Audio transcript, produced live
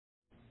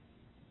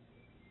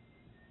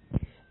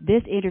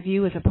This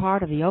interview is a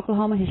part of the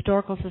Oklahoma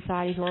Historical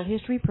Society's Oral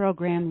History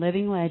Program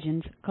Living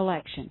Legends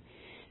collection.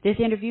 This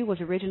interview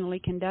was originally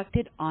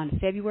conducted on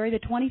February the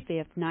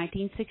 25th,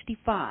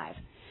 1965.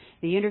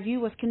 The interview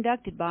was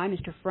conducted by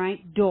Mr.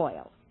 Frank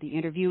Doyle. The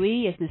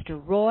interviewee is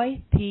Mr.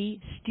 Roy P.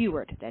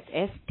 Stewart, that's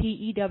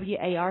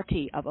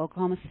S-T-E-W-A-R-T, of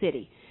Oklahoma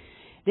City.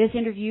 This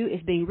interview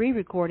is being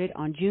re-recorded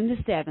on June the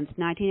 7th,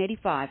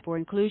 1985, for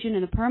inclusion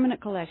in the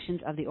permanent collections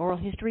of the Oral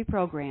History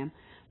Program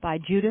by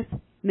Judith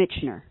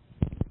Michener.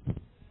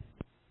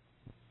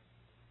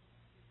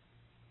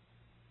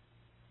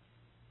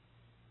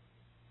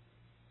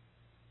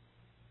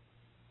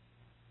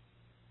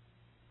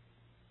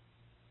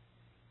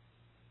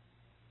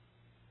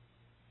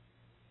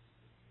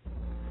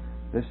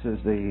 This is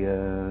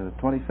the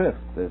 25th,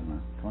 isn't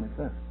it?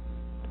 25th.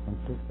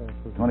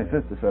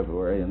 25th of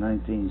February in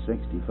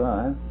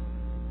 1965.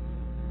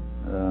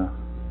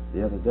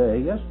 The other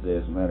day, yesterday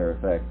as a matter of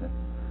fact,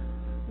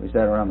 we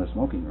sat around the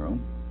smoking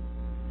room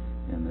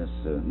in this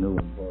new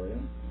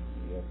emporium.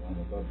 We have on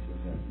the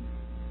Buckshot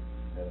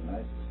had a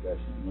nice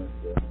discussion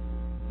with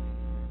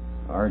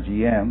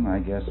RGM. I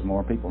guess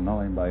more people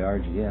know him by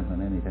RGM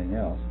than anything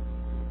else.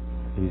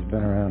 He's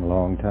been around a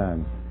long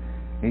time.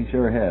 He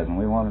sure has, and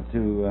we wanted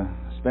to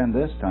spend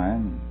this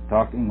time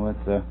talking with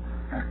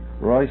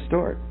Roy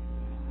Stewart.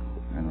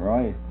 And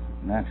Roy,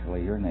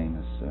 naturally, your name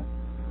is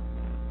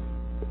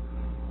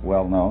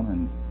well known,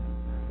 and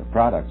the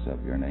products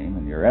of your name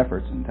and your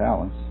efforts and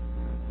talents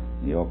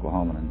in the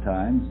Oklahoman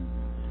Times.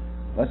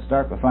 Let's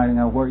start by finding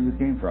out where you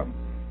came from.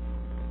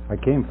 I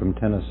came from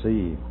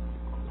Tennessee.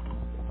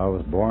 I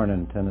was born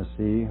in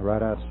Tennessee,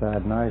 right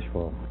outside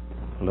Nashville,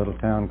 a little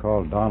town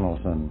called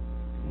Donaldson,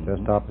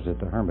 just opposite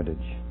the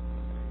Hermitage.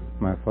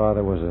 My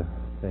father was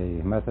a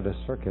Methodist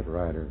circuit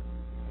rider.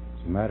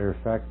 As a matter of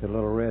fact, the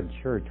Little Red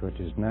Church, which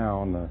is now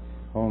on the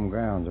home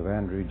grounds of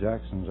Andrew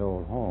Jackson's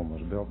old home,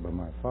 was built by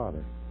my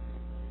father.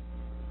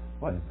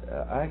 What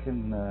I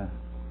can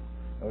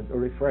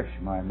refresh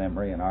my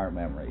memory and our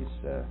memories,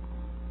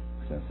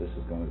 since this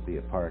is going to be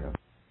a part of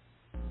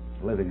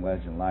Living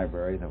Legend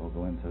Library that will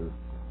go into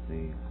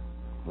the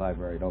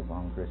library at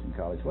Oklahoma Christian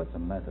College. What's a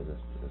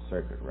Methodist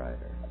circuit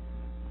rider?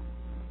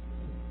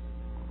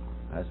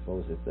 I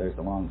suppose there's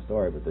a long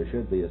story, but there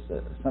should be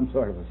some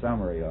sort of a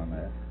summary on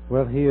that.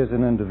 Well, he is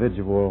an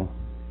individual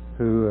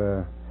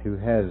who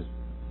has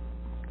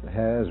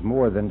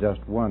more than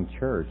just one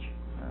church.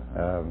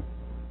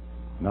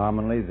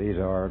 Nominally, these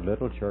are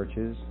little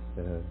churches,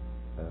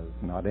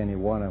 not any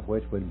one of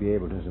which would be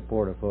able to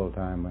support a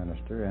full-time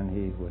minister, and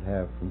he would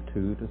have from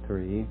 2 to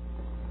 3.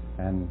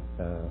 And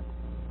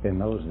in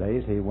those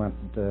days, he went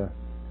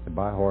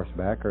by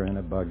horseback or in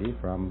a buggy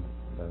from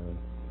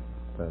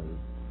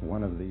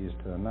one of these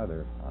to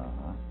another.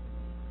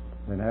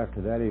 Then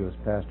after that, he was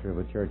pastor of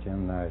a church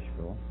in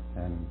Nashville,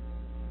 and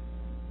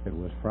it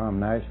was from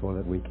Nashville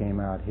that we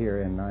came out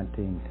here in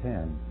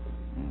 1910,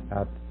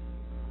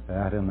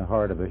 out in the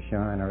heart of the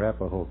Cheyenne or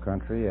Arapaho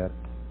country at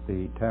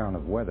the town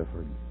of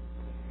Weatherford,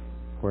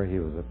 where he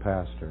was a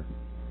pastor.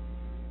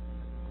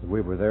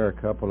 We were there a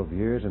couple of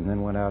years and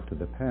then went out to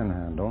the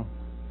Panhandle,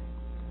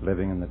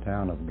 living in the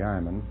town of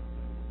Guyman.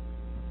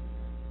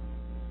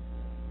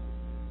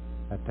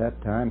 At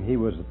that time, he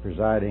was the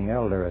presiding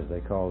elder, as they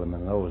called them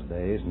in those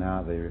days.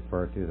 Now they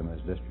refer to them as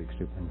district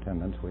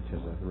superintendents, which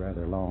is a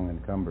rather long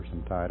and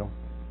cumbersome title.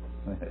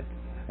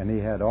 And he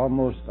had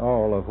almost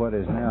all of what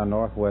is now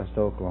northwest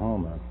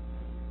Oklahoma,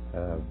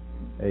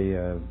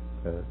 a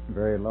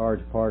very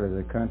large part of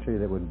the country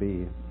that would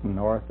be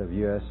north of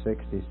U.S.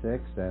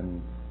 66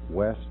 and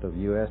west of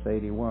U.S.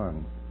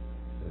 81.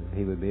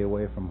 He would be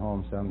away from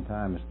home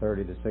sometimes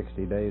 30 to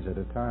 60 days at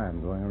a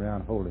time, going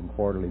around holding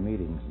quarterly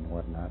meetings and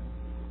whatnot.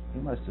 He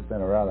must have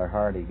been a rather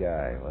hardy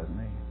guy, wasn't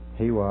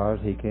he? He was.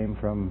 He came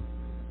from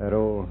that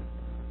old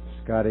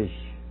Scottish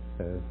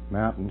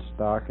mountain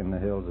stock in the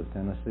hills of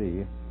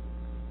Tennessee,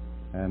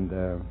 and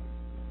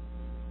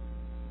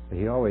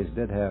he always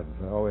did have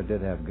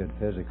good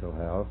physical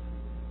health.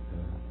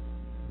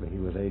 But he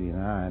was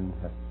 89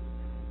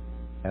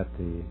 at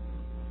the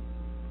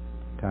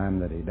time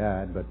that he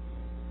died. But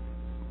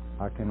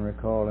I can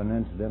recall an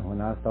incident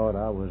when I thought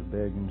I was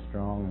big and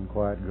strong and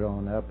quite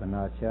grown up, and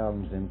I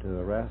challenged him to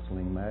a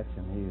wrestling match,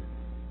 and he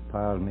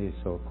piled me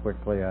so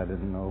quickly I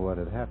didn't know what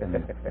had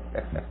happened.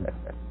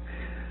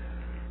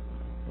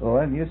 Well,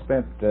 then you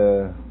spent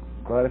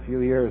quite a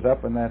few years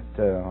up in that,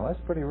 that's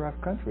pretty rough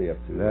country up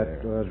through there.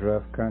 That was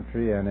rough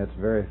country, and it's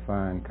very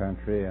fine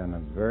country, and a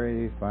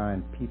very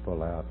fine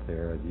people out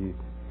there. You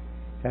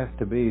have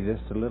to be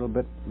just a little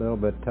bit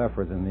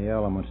tougher than the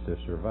elements to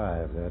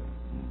survive that.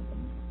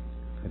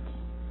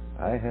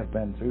 I have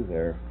been through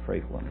there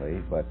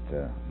frequently, but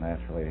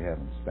naturally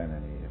haven't spent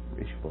any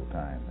appreciable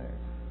time there.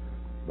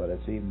 But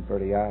it's even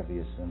pretty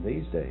obvious in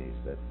these days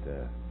that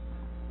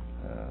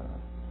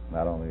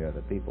not only are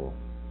the people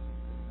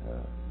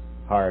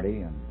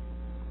hardy and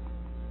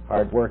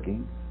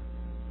hard-working,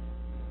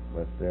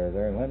 but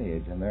their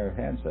lineage and their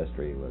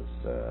ancestry was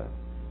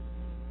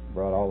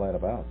brought all that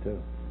about, too.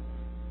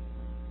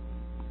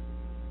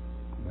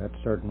 That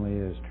certainly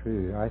is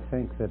true. I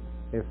think that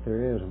if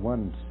there is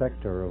one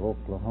sector of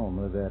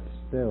Oklahoma that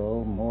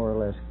still more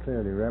or less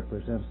clearly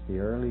represents the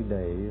early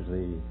days,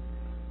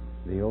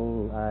 the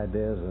old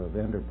ideas of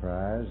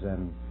enterprise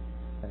and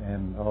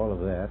all of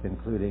that,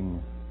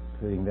 including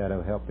that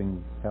of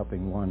helping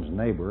one's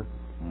neighbor,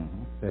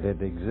 that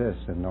it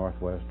exists in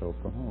northwest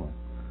Oklahoma,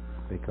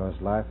 because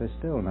life is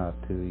still not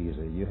too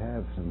easy. You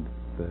have some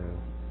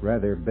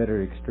rather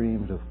bitter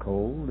extremes of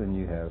cold, and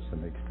you have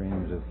some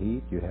extremes of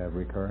heat. You have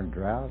recurrent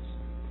droughts,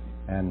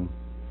 and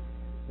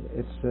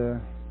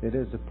it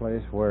is a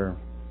place where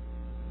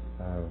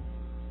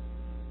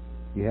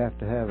you have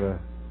to have a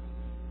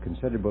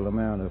considerable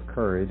amount of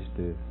courage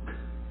to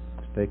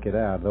stake it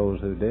out. Those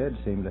who did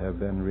seem to have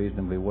been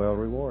reasonably well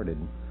rewarded,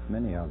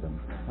 many of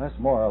them. That's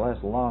more or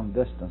less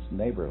long-distance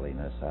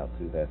neighborliness out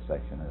through that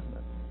section, isn't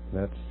it?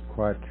 That's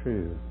quite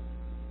true.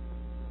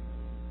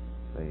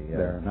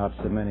 There are not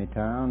so many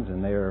towns,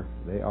 and they are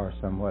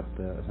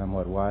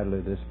somewhat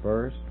widely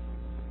dispersed.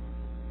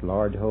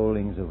 Large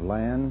holdings of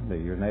land.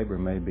 Your neighbor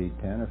may be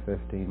 10 or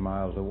 15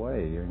 miles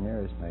away, your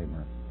nearest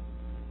neighbor.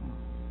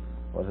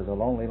 Was it a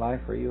lonely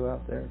life for you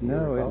out there?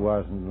 No, it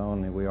wasn't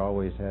lonely. We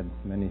always had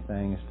many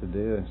things to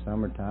do. In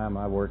summertime,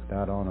 I worked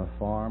out on a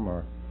farm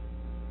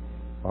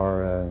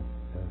or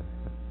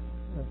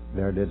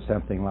there did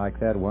something like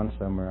that. One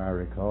summer, I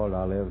recall,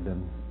 I lived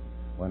in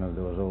one of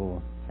those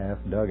old half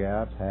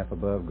dugouts, half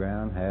above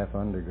ground, half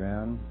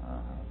underground.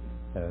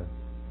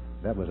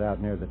 That was out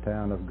near the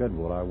town of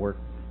Goodwill. I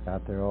worked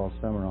out there all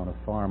summer on a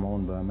farm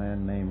owned by a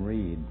man named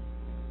Reed,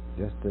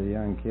 just a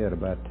young kid,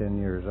 about 10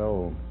 years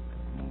old,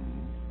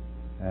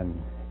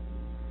 and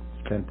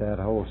spent that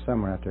whole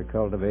summer out there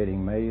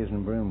cultivating maize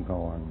and broom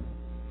corn.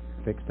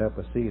 Fixed up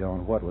a seat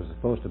on what was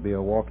supposed to be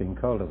a walking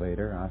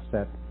cultivator. I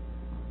sat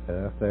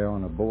up there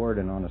on a board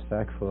and on a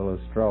sack full of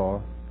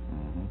straw,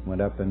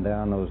 went up and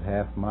down those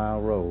half-mile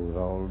rows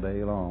all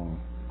day long.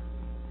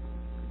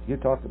 You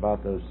talked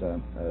about those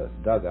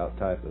dugout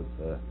type of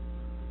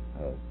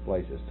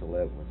places to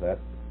live. Was that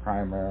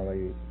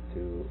primarily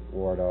to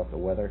ward off the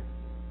weather?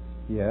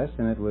 Yes,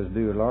 and it was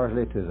due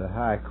largely to the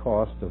high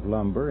cost of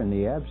lumber and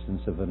the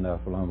absence of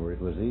enough lumber. It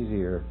was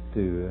easier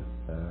to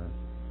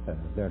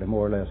there to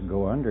more or less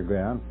go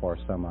underground for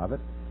some of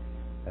it,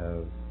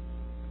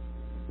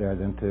 there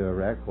than to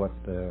erect what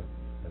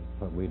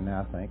we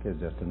now think is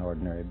just an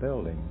ordinary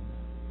building.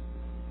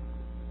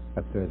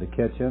 Up there, the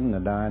kitchen, the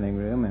dining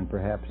room, and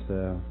perhaps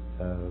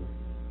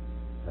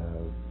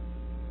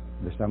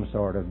some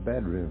sort of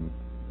bedroom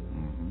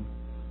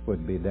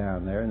would be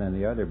down there, and then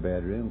the other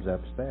bedrooms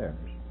upstairs.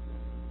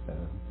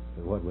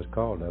 What was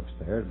called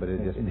upstairs, but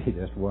it'd just be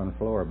just one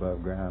floor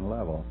above ground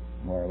level.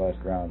 More or less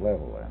ground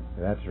level, then.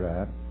 That's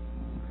right.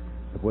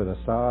 With a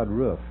sod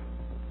roof.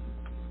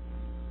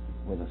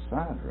 With a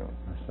sod roof?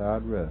 A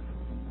sod roof.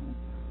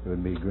 It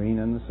would be green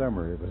in the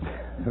summer. It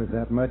was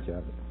that much of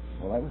it.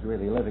 Well, that was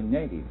really living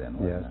native then,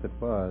 wasn't it? Yes, it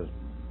was.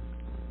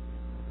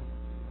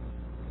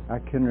 I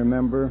can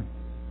remember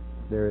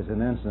there is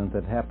an incident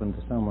that happened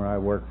to somewhere I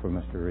worked for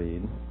Mr.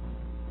 Reed.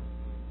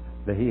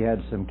 That he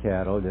had some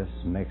cattle,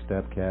 just mixed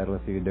up cattle, a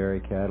few dairy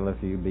cattle, a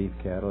few beef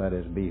cattle, that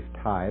is beef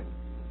type.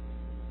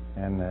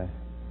 And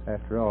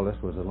after all,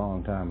 this was a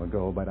long time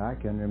ago, but I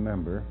can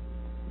remember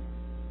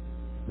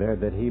there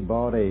that he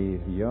bought a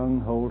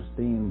young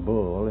Holstein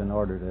bull in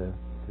order to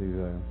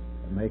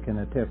make an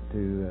attempt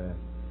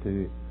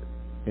to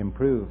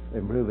improve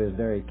his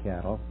dairy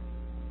cattle.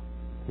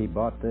 He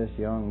bought this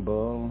young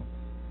bull,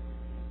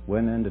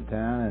 went into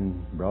town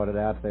and brought it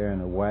out there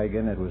in a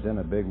wagon. It was in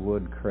a big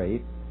wood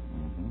crate.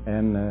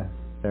 And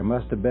there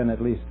must have been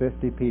at least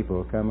 50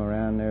 people come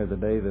around there the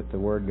day that the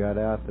word got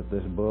out that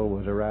this bull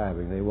was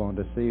arriving. They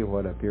wanted to see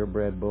what a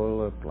purebred bull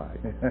looked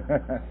like.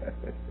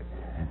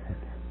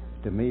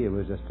 To me, it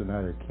was just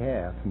another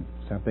calf,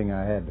 something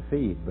I had to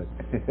feed. But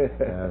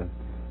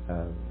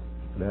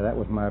that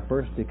was my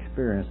first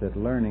experience at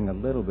learning a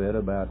little bit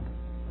about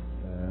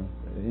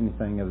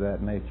anything of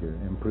that nature,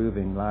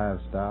 improving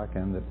livestock,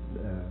 and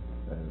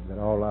that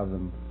all of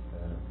them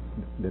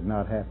did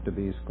not have to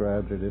be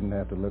scrubs or didn't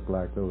have to look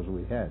like those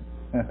we had.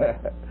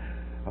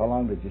 How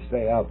long did you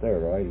stay out there,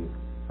 Roy?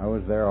 I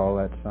was there all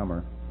that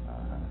summer.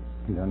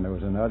 And then there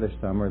was another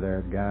summer there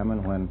at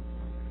Guyman when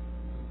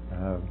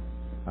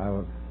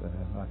I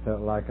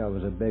felt like I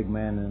was a big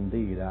man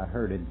indeed. I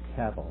herded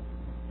cattle.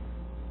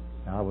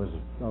 I was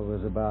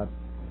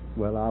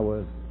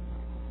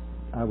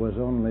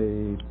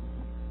only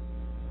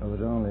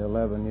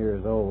 11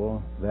 years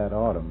old that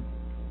autumn.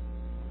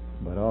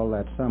 But all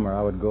that summer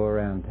I would go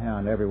around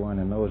town. Everyone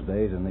in those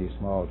days in these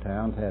small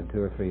towns had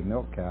 2 or 3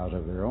 milk cows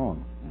of their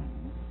own.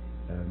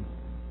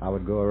 I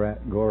would go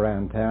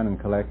around town and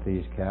collect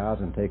these cows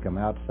and take them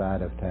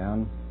outside of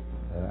town,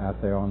 out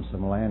there on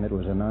some land. It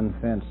was an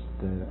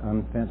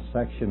unfenced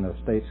section of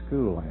state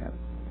school land.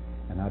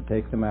 And I'd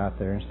take them out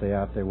there and stay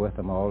out there with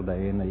them all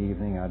day. In the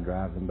evening I'd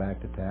drive them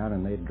back to town,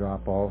 and they'd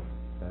drop off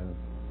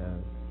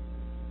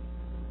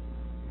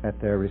at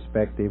their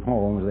respective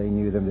homes. They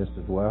knew them just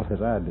as well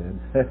as I did.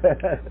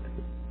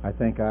 I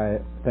think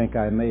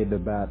I made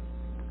about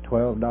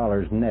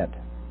 $12 net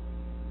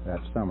that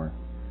summer.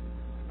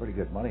 It's pretty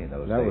good money in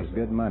those days. That was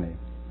good money.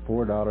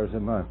 $4 a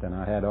month, and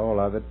I had all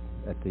of it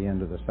at the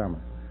end of the summer.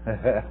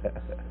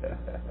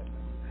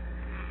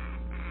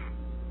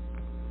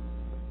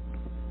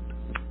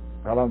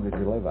 How long did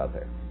you live out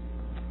there?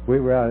 We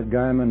were out at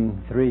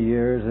Guyman 3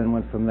 years, and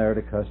went from there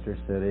to Custer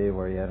City,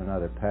 where he had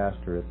another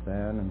pastorate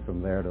then, and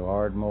from there to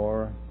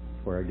Ardmore,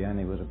 where again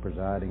he was a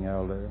presiding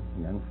elder,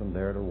 and then from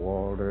there to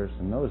Walters.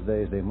 In those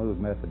days they moved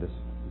Methodist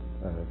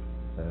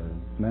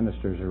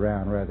ministers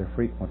around rather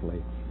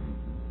frequently.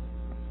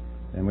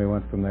 And we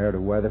went from there to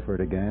Weatherford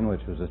again,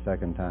 which was the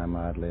second time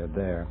I'd lived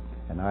there,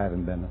 and I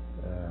haven't been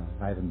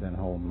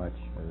home much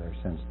there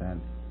since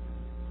then.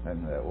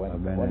 And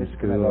I've been when in did you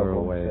come to school or Oklahoma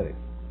away. City?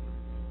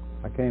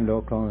 I came to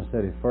Oklahoma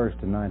City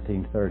first in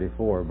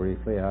 1934,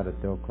 briefly out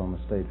at the Oklahoma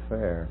State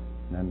Fair.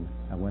 And then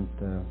I went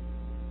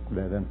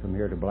then from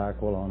here to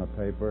Blackwell on a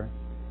paper.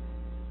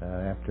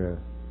 After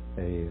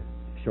a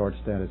short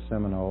stint at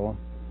Seminole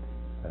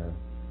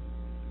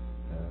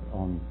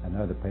on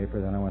another paper,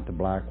 then I went to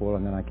Blackwell,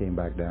 and then I came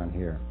back down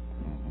here.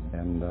 Mm-hmm.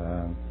 And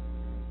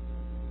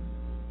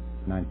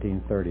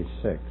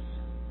 1936.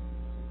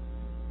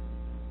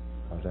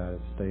 I was out at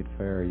the State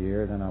Fair a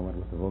year, then I went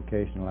with the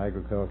Vocational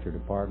Agriculture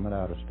Department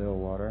out of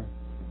Stillwater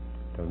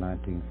till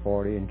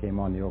 1940, and came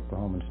on the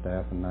Oklahoman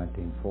staff in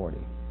 1940.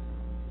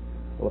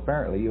 Well,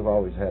 apparently you've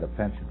always had a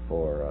penchant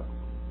for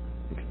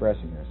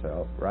expressing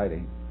yourself,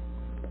 writing.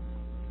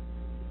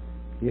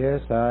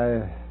 Yes,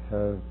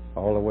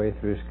 all the way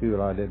through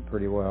school I did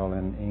pretty well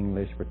in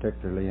English,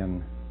 particularly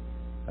in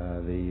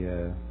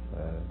the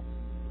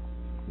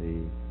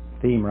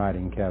theme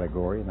writing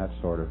category and that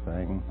sort of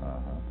thing.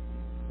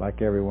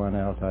 Like everyone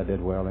else, I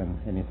did well in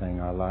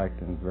anything I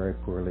liked, and very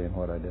poorly in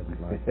what I didn't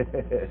like.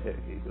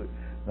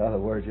 In other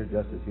words, you're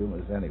just as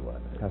human as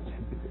anyone.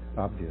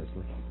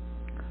 Obviously.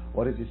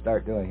 What did you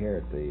start doing here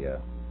at the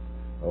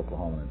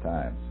Oklahoman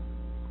Times?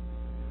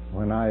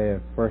 When I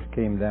first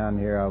came down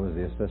here, I was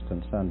the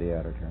assistant Sunday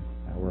editor.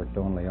 I worked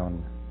only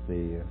on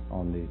the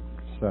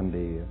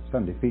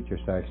Sunday feature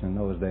section. In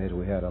those days,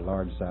 we had a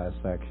large size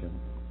section,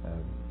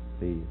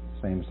 the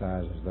same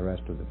size as the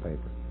rest of the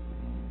paper.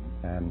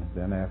 And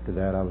then after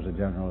that, I was a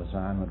general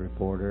assignment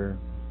reporter,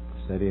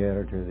 city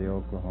editor of the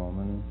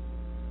Oklahoman,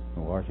 a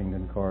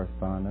Washington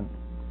correspondent,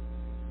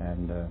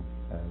 and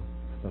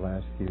the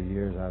last few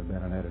years I've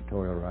been an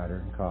editorial writer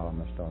and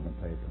columnist on the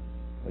paper.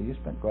 Well, you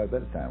spent quite a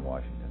bit of time in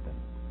Washington,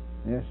 didn't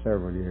you? Yes,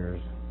 several years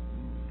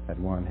at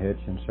one hitch,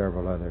 and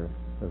several other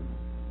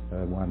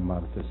 1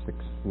 month to 6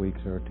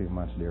 weeks or 2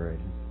 months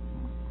duration.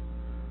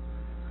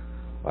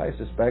 I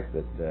suspect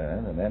that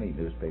in any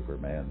newspaper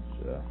man's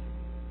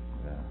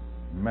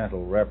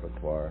mental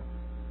repertoire,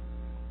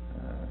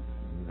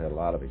 you've had a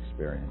lot of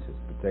experiences,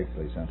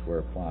 particularly since we're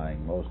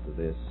applying most of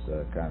this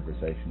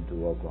conversation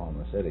to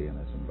Oklahoma City and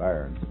its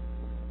environs.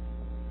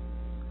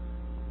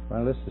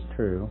 Well, this is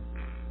true.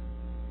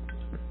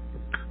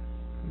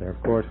 There,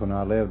 of course, when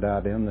I lived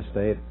out in the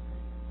state,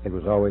 it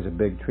was always a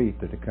big treat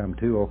to come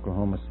to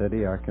Oklahoma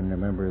City. I can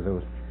remember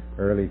those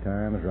early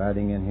times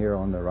riding in here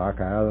on the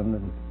Rock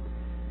Island,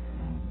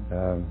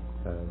 and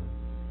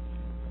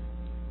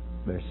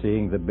they're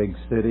seeing the big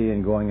city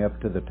and going up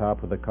to the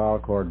top of the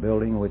Concord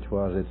building, which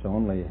was its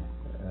only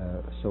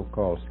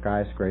so-called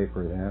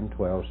skyscraper then,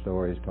 12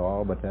 stories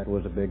tall, but that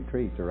was a big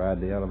treat to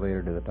ride the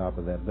elevator to the top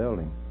of that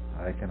building.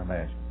 I can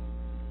imagine.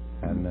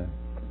 And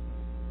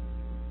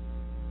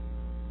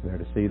there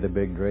to see the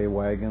big dray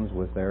wagons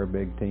with their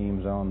big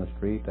teams on the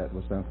street, that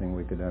was something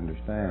we could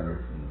understand.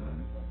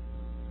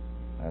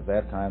 Mm-hmm. At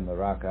that time, the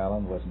Rock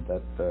Island, wasn't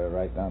that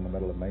right down the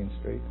middle of Main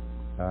Street?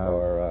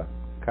 Or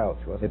Couch,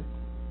 wasn't it?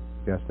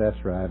 Yes,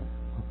 that's right.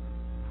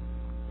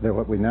 They're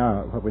what we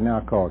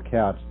now call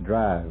Couch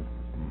Drive.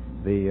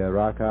 Mm-hmm. The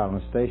Rock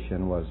Island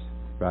station was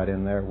right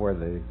in there where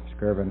the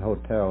Skirvin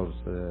Hotel's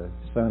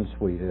Sun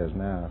Suite is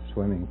now,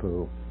 swimming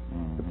pool.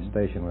 Mm-hmm. But the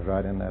station was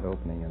right in that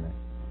opening in there.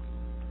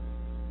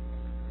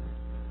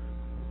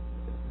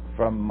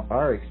 From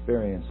our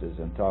experiences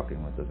in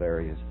talking with the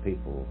various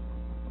people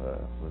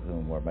with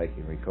whom we're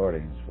making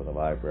recordings for the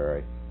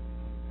library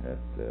at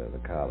the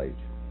college,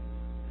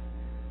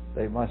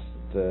 they must,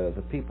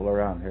 the people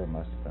around here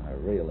must have been a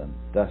real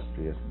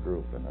industrious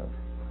group and a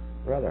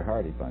rather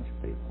hardy bunch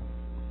of people.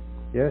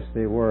 Yes,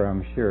 they were,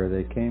 I'm sure.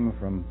 They came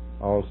from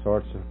all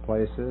sorts of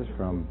places,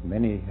 from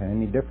many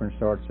different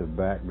sorts of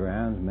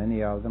backgrounds.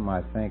 Many of them,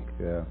 I think,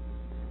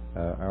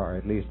 or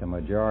at least a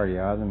majority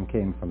of them,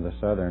 came from the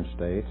southern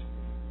states.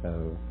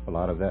 A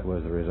lot of that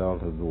was the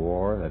result of the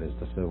war, that is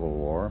the Civil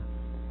War.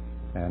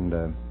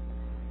 And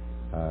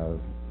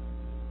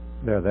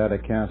that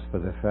accounts for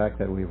the fact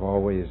that we've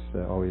always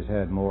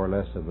had more or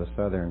less of a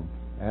southern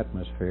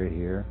atmosphere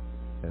here.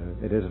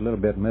 It is a little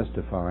bit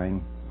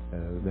mystifying.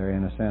 There,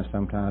 in a sense,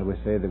 sometimes we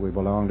say that we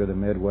belong to the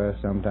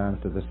Midwest,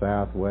 sometimes to the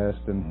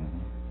Southwest,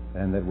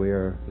 and that we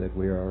are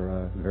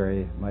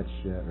very much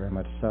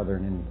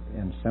southern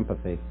in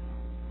sympathy.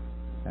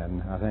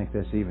 And I think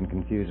this even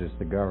confuses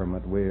the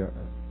government. We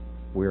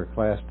are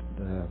classed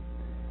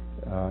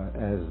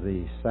as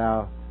the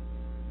South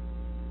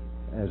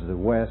as the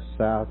west,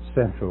 south,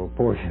 central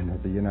portion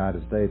of the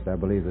United States, I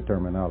believe the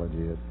terminology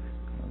is.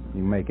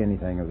 You make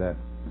anything of that?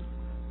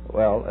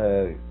 Well,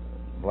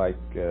 like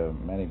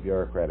many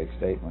bureaucratic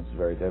statements, it's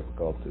very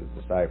difficult to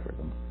decipher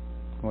them.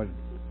 Well,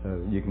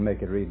 you can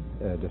make it read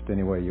just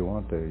any way you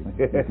want to.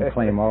 You can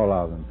claim all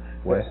of them,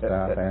 west,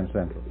 south, and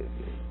central.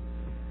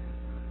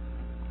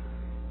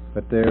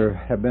 But there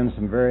have been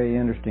some very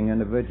interesting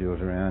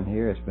individuals around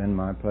here. It's been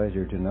my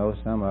pleasure to know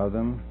some of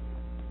them.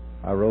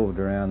 I roved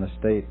around the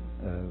state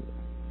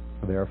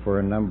there for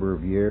a number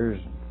of years.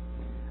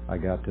 I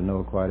got to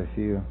know quite a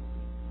few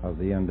of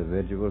the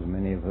individuals,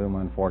 many of whom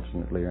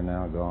unfortunately are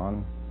now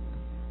gone,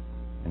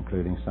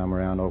 including some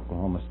around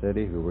Oklahoma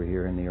City who were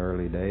here in the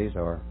early days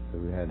or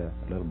who had a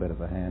little bit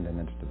of a hand in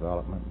its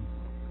development.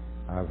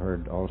 I've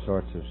heard all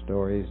sorts of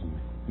stories,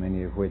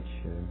 many of which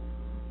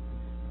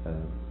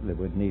that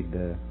would need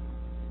a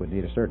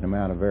certain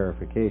amount of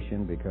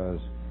verification because,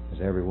 as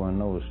everyone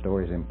knows,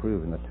 stories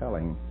improve in the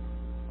telling.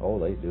 Oh,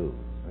 they do.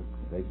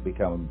 They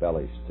become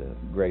embellished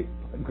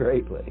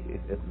greatly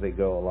as they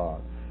go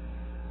along.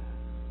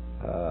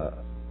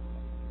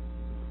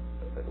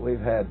 We've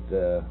had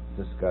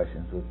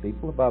discussions with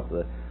people about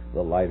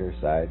the lighter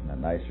side and the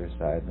nicer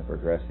side and the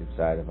progressive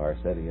side of our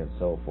city and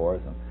so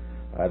forth.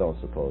 And I don't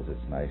suppose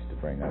it's nice to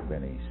bring up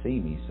any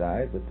seamy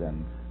side, but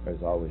then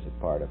there's always a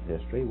part of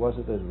history. Was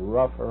it as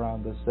rough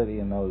around the city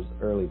in those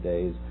early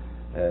days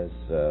as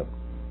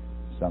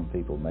some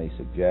people may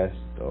suggest,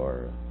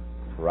 or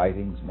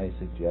writings may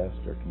suggest,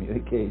 or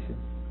communication?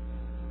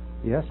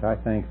 Yes, I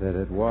think that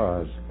it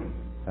was.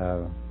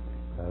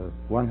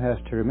 One has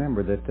to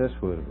remember that this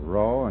was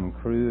raw and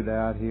crude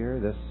out here.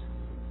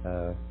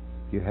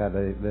 You had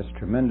this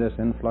tremendous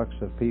influx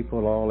of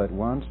people all at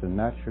once, and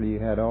naturally you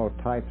had all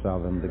types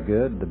of them, the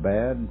good, the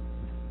bad,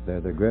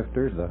 the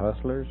grifters, the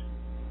hustlers,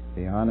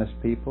 the honest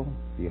people.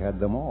 You had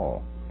them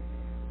all.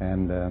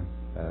 And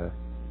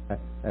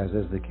as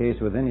is the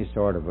case with any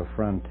sort of a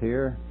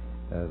frontier,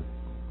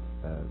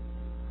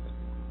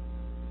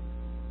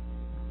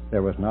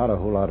 there was not a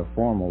whole lot of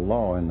formal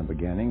law in the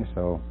beginning,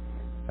 so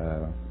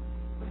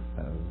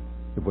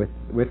with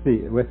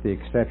the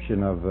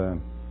exception of the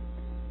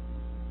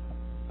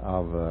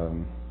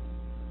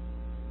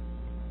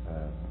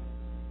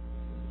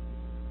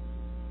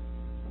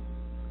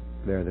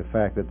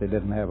fact that they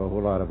didn't have a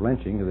whole lot of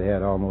lynching, they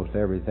had almost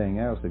everything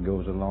else that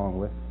goes along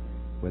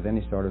with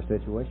any sort of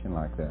situation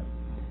like that,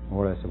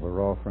 more or less of a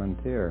raw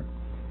frontier.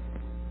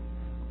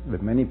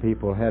 But many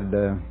people had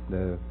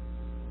there's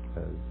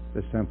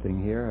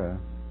something here,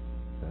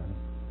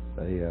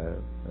 a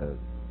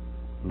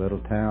little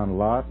town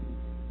lot.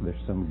 There's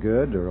some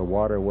good or a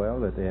water well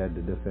that they had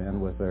to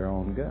defend with their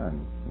own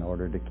gun in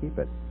order to keep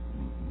it.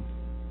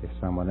 If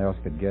someone else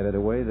could get it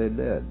away, they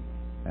did.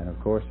 And of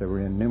course there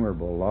were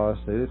innumerable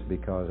lawsuits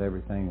because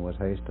everything was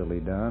hastily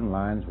done.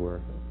 Lines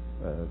were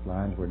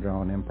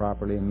drawn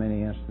improperly in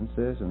many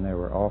instances, and there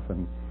were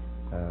often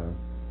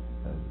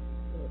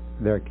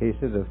there are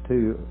cases of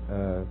two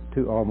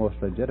almost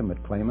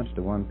legitimate claimants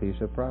to one piece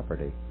of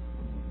property.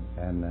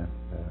 And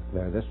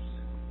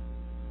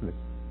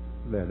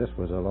this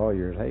was a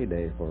lawyer's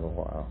heyday for a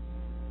while.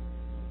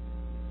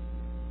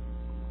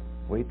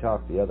 We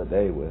talked the other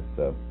day with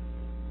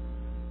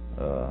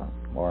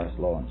Morris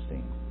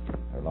Lowenstein,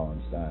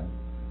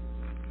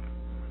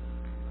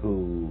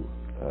 who,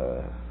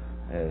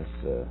 as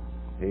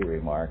he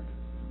remarked,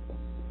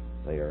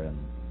 they are in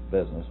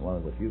business, one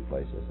of the few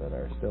places that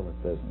are still in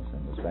business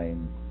in the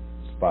same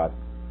spot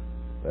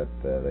that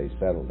they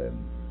settled in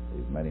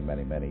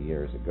many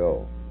years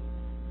ago.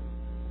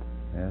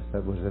 Yes,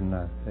 that was in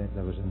the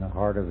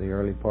heart of the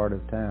early part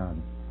of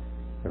town,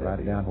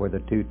 right down where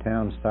the two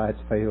town sites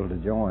failed to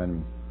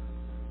join,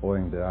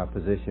 owing to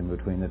opposition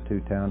between the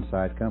two town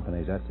site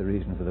companies. That's the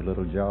reason for the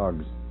little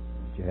jogs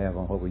that you have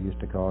on what we used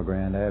to call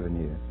Grand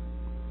Avenue.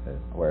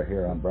 Where,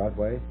 here on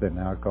Broadway? They're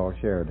now called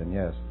Sheridan,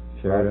 yes.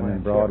 Sheridan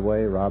and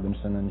Broadway,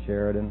 Robinson and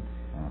Sheridan,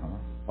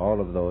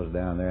 all of those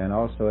down there. And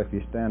also, if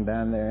you stand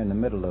down there in the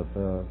middle of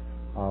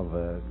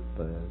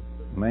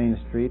Main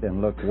Street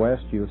and look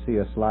west, you'll see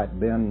a slight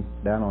bend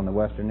down on the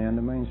western end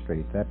of Main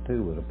Street. That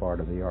too was a part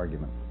of the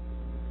argument.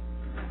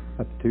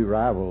 But the two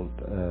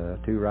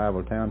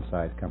rival town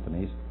site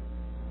companies,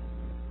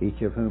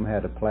 each of whom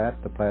had a plat.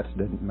 The plats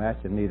didn't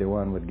match, and neither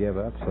one would give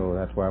up. So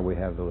that's why we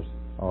have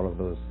all of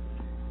those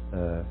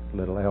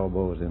little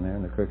elbows in there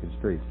in the crooked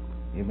streets.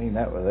 You mean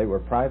that they were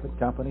private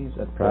companies?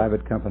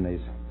 Private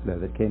companies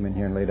that came in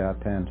here and laid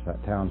out town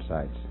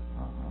sites.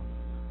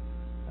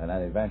 And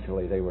then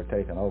eventually they were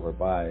taken over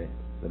by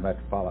the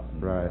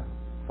metropolitan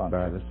function.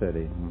 By the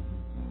city.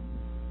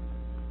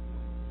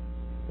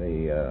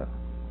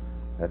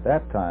 At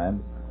that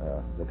time,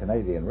 the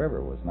Canadian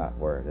River was not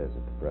where it is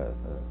at the present.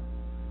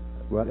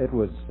 Well, it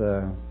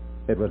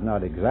was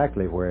not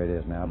exactly where it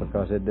is now,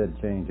 because it did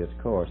change its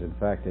course. In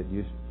fact, it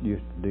used to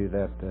do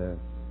that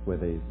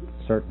with a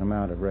certain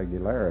amount of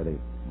regularity.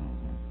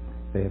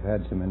 They have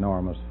had some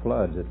enormous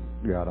floods that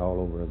got all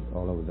over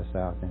the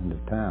south end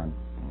of town,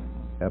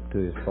 up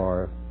to as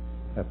far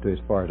as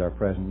our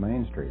present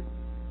Main Street.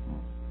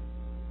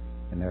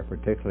 and they're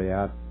particularly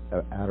out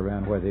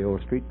around where the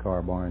old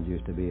streetcar barns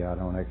used to be out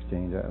on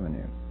Exchange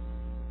Avenue.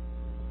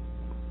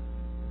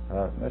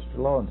 Mr.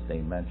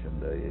 Lowenstein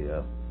mentioned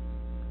the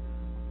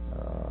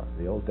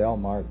old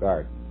Delmar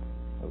Garden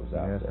that was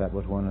out there. Yes, that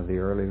was one of the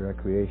early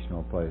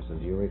recreational places.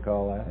 Do you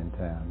recall that? In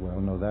town. Well,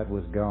 no, that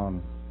was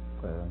gone.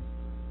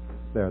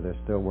 There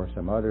still were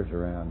some others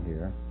around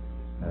here.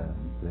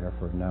 There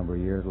for a number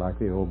of years, like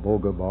the old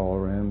Boga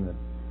Ballroom.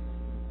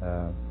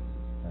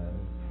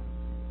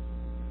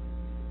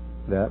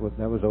 That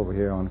was over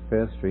here on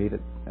 5th Street,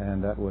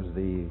 and that was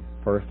the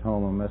first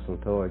home of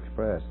Mistletoe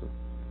Express.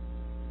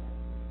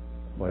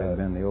 What had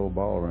been the old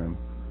ballroom.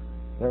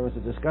 There was a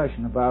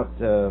discussion about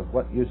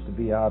what used to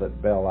be out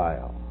at Belle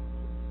Isle.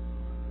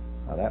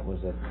 Now that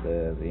was at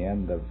the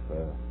end of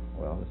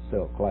it's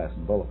still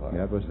Classen Boulevard.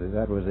 That was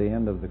the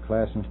end of the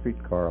Classen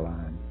streetcar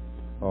line.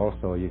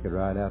 Also, you could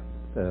ride out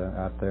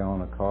there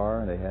on a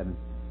car. They had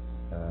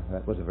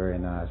that was a very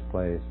nice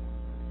place.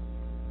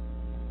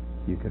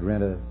 You could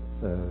rent a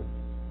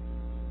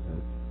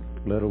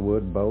little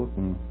wood boat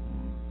and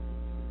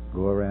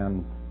go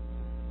around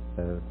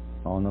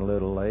on the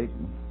little lake,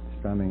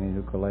 strumming a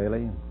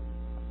ukulele,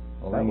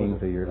 singing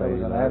to your lady.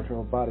 That was a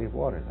natural body of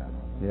water then.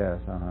 Yes,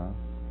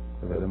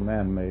 It was a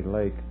man-made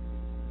lake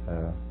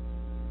that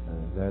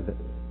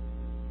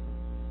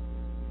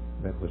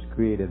was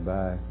created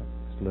by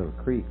this little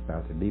creek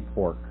out there, Deep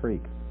Fork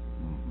Creek.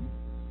 Mm-hmm.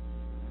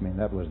 I mean,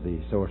 that was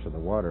the source of the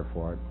water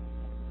for it.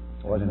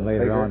 And then It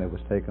later bigger? on, it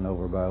was taken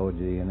over by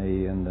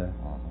OG&E, and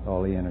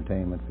all the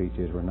entertainment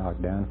features were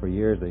knocked down. For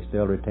years, they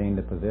still retained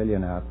the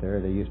pavilion out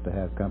there. They used to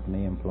have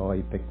company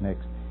employee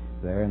picnics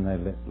there, and they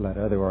let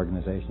other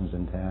organizations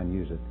in town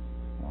use it.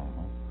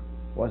 Uh-huh.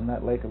 Wasn't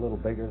that lake a little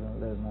bigger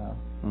than it is now?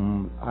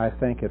 I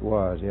think it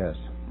was, yes.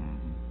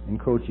 Mm-hmm.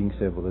 Encroaching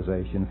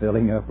civilization,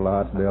 filling up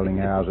lots, building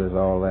houses,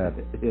 all that.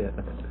 Yeah.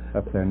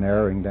 Up there,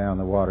 narrowing down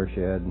the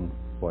watershed and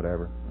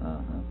whatever.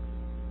 Uh-huh.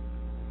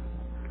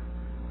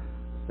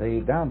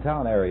 The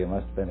downtown area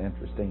must have been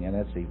interesting in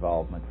its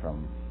evolvement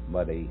from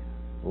muddy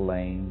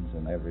lanes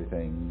and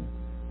everything.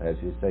 As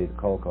you say, the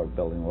Coal Court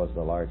building was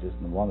the largest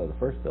and one of the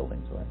first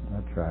buildings, right?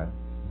 That's right.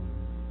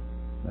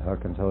 The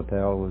Huckins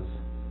Hotel was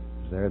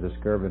there. The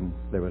Skirvin,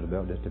 there was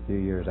built just a few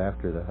years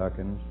after the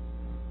Huckins.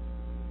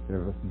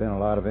 There have been a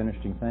lot of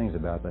interesting things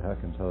about the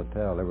Huckins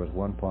Hotel. There was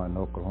one point in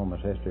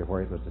Oklahoma's history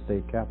where it was the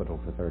state capital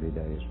for 30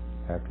 days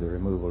after the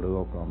removal to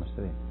Oklahoma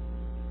City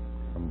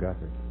from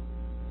Guthrie.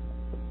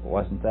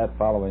 Wasn't that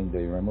following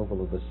the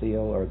removal of the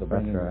seal or the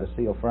bringing right. of the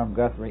seal from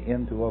Guthrie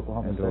into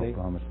Oklahoma City?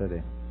 Oklahoma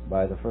City.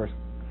 By the first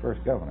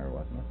governor,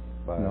 wasn't it?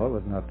 No, it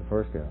was not the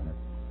first governor.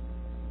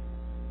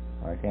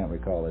 I can't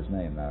recall his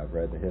name now. I've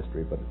read the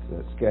history, but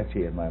it's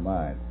sketchy in my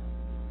mind.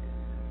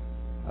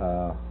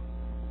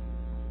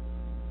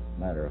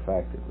 Matter of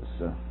fact, it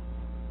was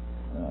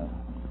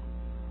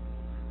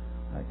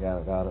I got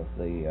it out of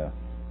the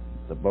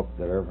book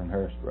that Irvin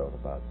Hurst wrote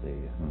about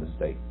the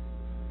state.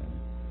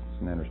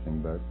 It's an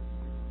interesting book.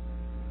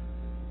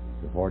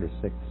 The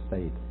 46th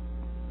State,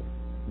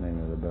 name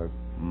of the book.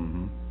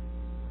 Mm-hmm.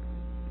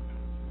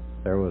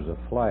 There was a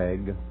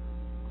flag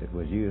that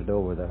was used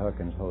over the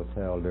Huckins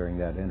Hotel during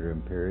that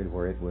interim period,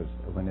 where it was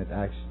when it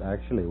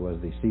actually was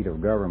the seat of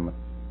government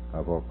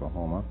of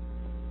Oklahoma,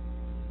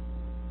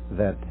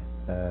 that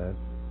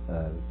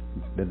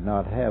did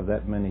not have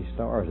that many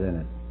stars in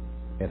it.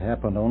 It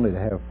happened only to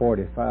have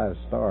 45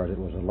 stars. It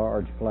was a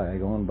large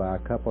flag owned by a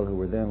couple who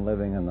were then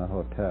living in the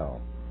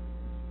hotel.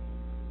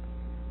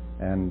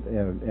 And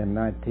in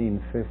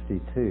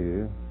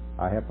 1952,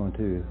 I happened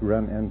to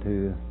run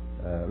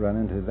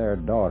into their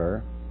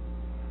daughter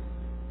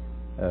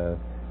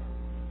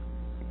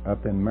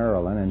up in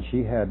Maryland, and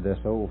she had this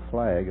old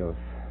flag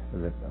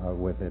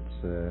with its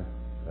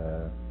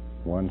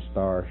one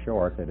star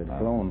short that had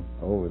flown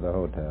over the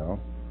hotel.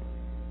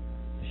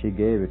 She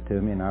gave it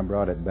to me, and I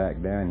brought it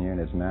back down here,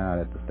 and it's now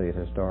at the State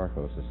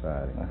Historical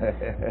Society.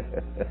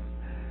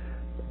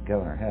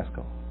 Governor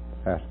Haskell.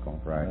 Haskell,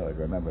 right. I would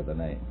remember the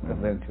name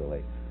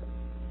eventually.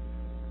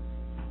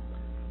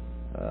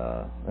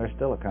 There's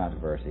still a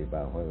controversy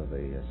about whether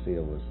the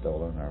seal was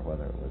stolen or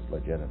whether it was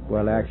legitimate.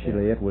 Well,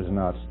 actually, it was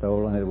not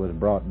stolen. It was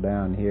brought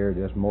down here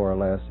just more or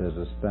less as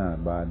a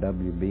stunt by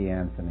W.B.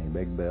 Anthony,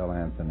 Big Bill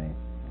Anthony.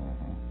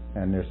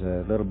 And there's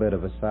a little bit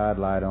of a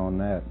sidelight on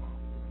that.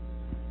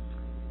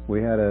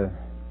 We had an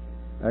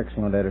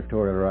excellent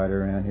editorial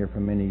writer around here for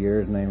many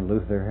years named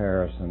Luther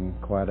Harrison,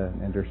 quite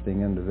an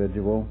interesting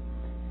individual.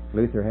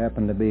 Luther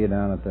happened to be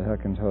down at the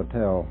Huckins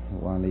Hotel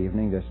one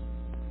evening, just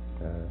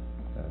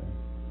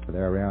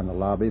there around the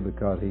lobby,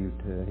 because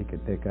he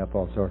could pick up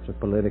all sorts of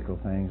political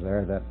things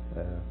there.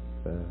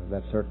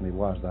 That certainly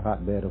was the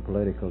hotbed of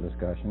political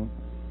discussion.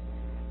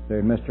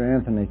 Then Mr.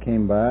 Anthony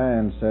came by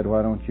and said,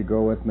 "Why don't you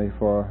go with me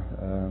for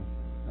a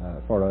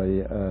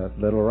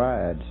little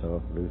ride?"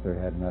 So Luther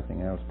had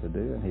nothing else to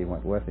do, and he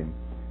went with him.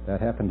 That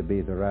happened to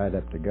be the ride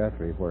up to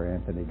Guthrie, where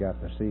Anthony got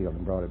the seal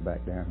and brought it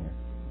back down here.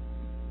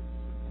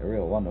 A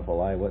real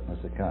wonderful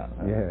eyewitness account.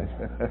 Huh? Yes.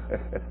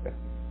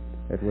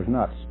 It was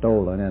not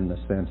stolen in the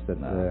sense that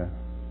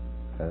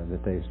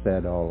that they've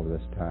said all of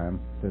this time.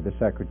 So the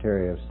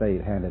Secretary of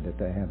State handed it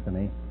to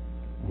Anthony.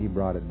 He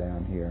brought it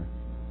down here.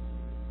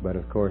 But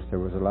of course there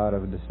was a lot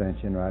of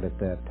dissension right at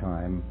that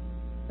time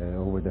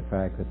over the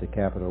fact that the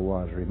capital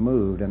was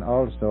removed. And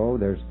also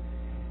there's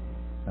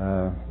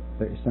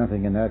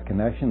something in that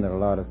connection that a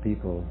lot of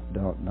people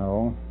don't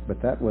know,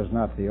 but that was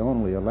not the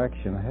only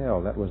election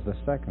held. That was the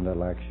second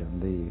election.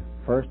 The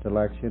first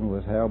election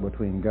was held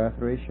between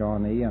Guthrie,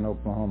 Shawnee, and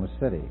Oklahoma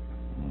City.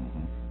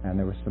 Mm-hmm. And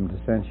there was some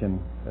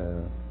dissension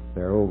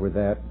there over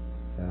that.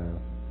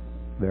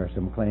 There are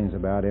some claims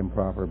about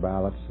improper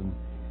ballots and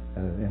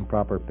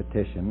improper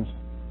petitions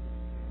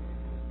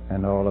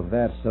and all of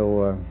that.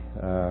 So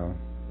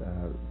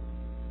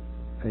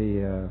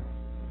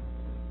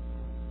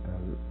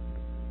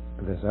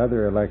this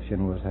other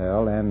election was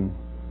held, and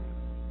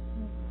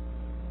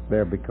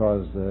there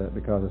because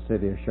the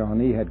city of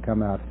Shawnee had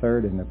come out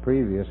third in the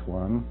previous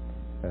one,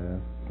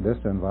 this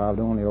involved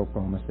only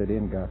Oklahoma City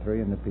and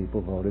Guthrie, and the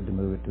people voted to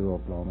move it to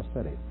Oklahoma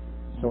City.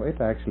 So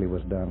it actually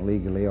was done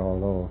legally,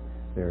 although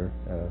there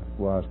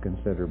was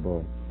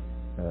considerable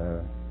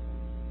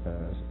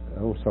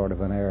sort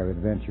of an air of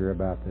adventure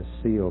about this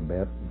seal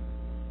bit.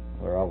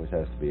 There always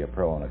has to be a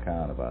pro and a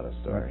con about a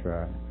story. That's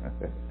right.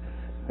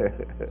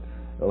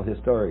 Well,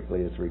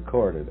 historically, it's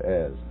recorded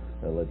as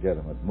a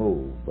legitimate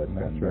move, but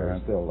then there are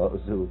still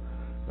those who,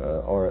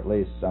 or at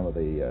least some of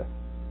the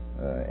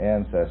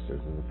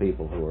ancestors of the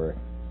people who were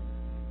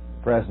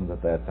present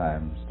at that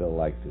time, still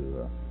like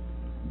to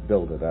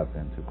build it up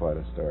into quite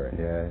a story.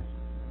 Yes.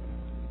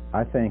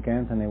 I think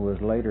Anthony was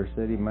later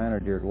city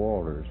manager at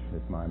Walters,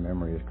 if my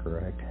memory is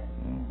correct.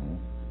 Mm-hmm.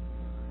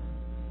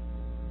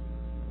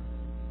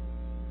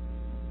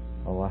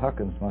 Well,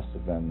 Huckins must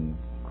have been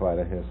quite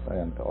a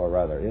or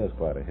rather is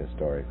quite a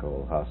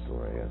historical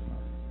hostelry, isn't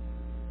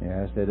it?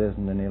 Yes, it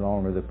isn't any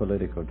longer the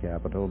political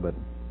capital, but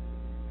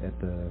it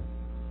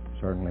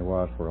certainly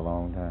was for a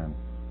long time.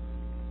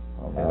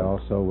 Well, it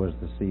also was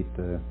the seat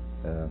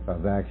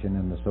of action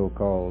in the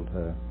so-called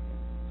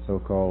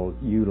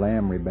Ewe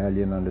Lamb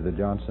Rebellion under the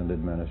Johnson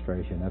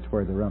administration. That's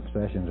where the rump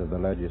sessions of the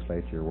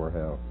legislature were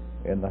held.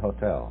 In the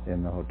hotel?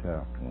 In the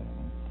hotel.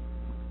 Mm-hmm.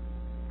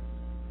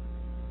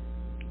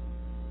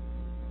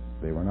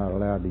 They were not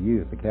allowed to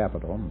use the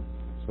Capitol,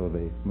 so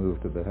they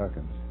moved to the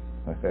Huckins.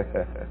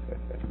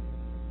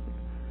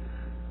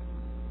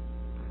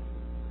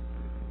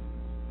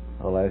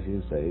 Well, as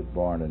you say,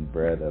 born and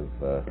bred of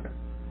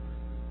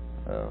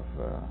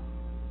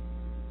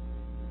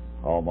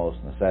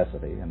almost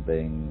necessity, and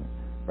being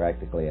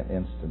practically an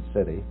instant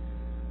city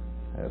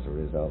as a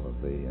result of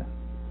the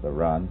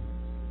run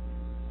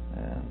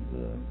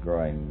and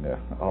growing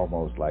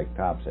almost like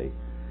Topsy.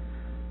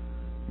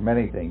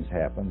 Many things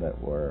happened that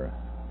were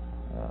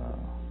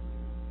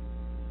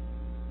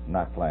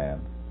not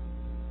planned,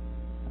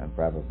 and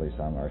probably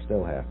some are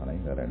still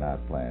happening that are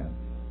not planned.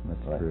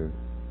 That's true.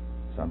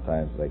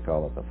 Sometimes they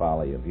call it the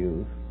folly of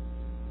youth.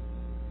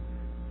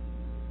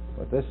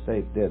 But this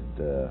state did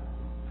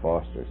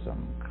foster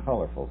some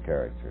colorful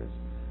characters,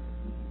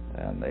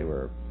 and they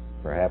were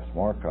perhaps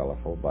more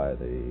colorful by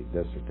the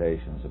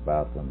dissertations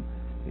about them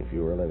if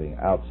you were living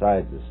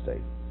outside the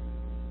state.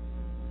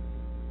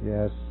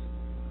 Yes.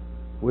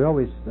 We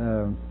always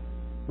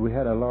we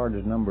had a large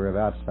number of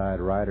outside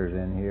writers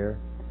in here.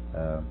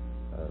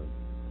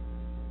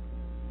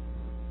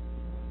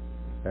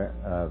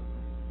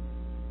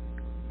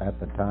 At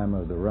the time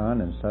of the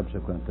run and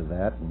subsequent to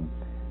that, and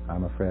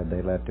I'm afraid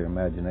they let their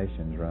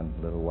imaginations run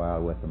a little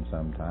wild with them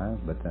sometimes,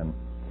 but then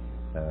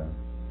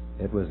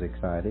it was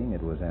exciting,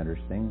 it was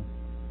interesting.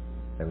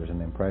 There was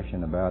an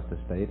impression about the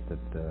state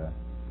that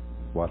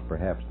was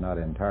perhaps not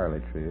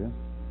entirely true,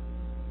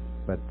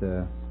 but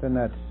then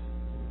that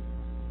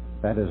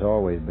has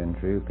always been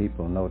true.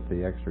 People note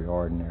the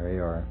extraordinary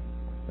or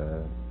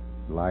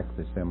like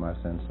the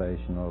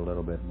semi-sensational a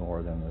little bit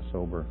more than the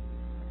sober,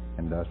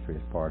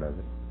 industrious part of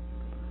it.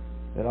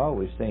 It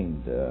always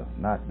seemed,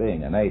 not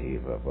being a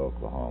native of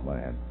Oklahoma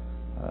and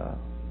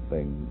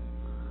being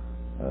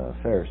a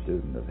fair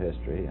student of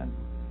history, and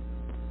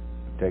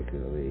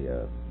particularly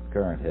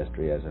current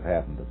history as it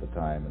happened at the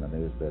time in the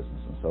news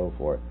business and so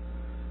forth,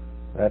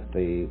 that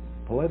the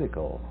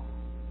political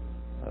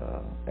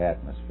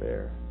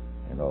atmosphere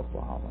in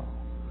Oklahoma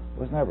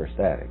was never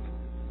static.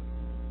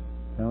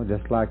 No,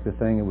 just like the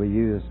thing that we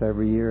use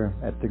every year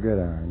at the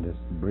gridiron, just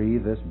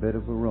breathe this bit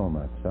of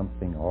aroma.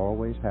 Something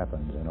always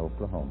happens in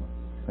Oklahoma.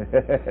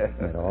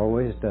 It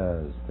always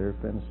does. There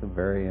have been some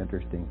very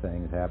interesting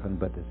things happen,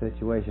 but the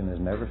situation is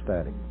never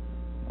static.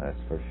 That's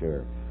for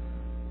sure.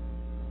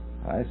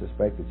 I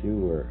suspect that you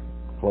were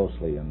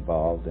closely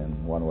involved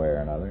in one way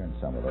or another in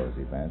some of those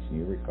events. Can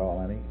you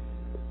recall any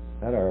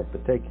that are of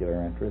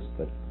particular interest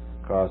that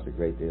caused a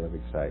great deal of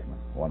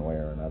excitement, one way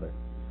or another?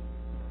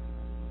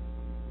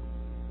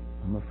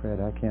 I'm afraid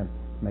I can't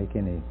make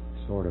any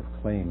sort of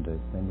claim to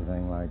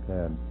anything like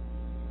that.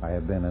 I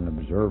have been an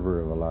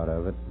observer of a lot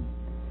of it.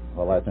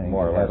 Well, that's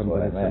more or less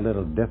what I meant. It's a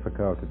little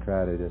difficult to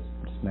try to just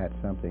snatch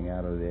something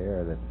out of the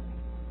air that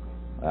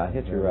I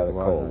hit you rather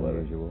cold with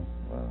it. Well,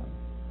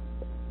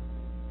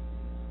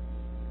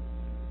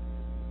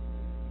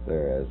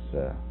 there as,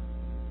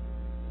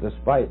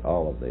 despite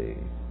all of the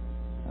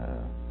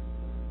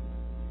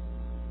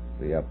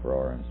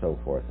uproar and so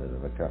forth that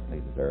have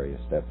accompanied the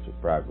various steps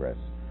of progress,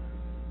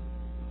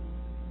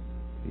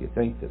 do you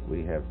think that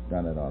we have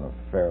done it on a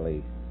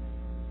fairly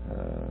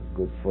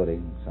good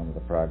footing, some of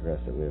the progress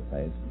that we have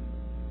made,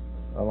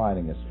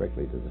 aligning it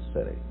strictly to the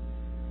city?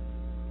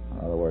 In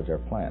other words, our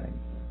planning.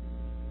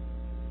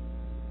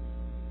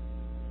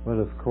 Well,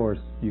 of course,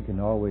 you can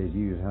always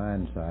use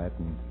hindsight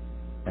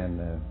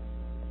and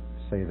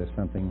say that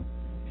something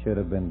should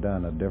have been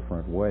done a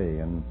different way,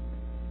 and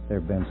there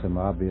have been some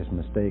obvious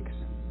mistakes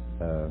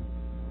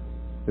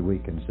that we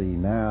can see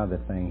now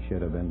that things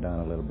should have been done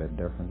a little bit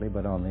differently.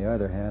 But on the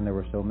other hand, there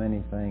were so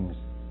many things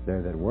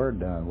there that were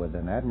done with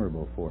an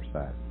admirable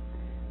foresight.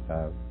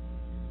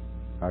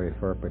 I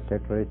refer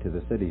particularly to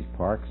the city's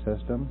park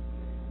system.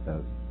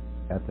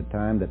 At the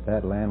time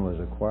that land was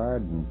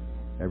acquired and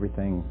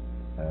everything,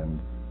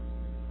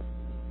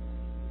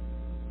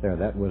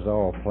 that was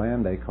all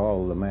planned. They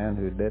called the man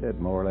who did it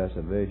more or less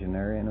a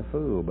visionary and a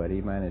fool, but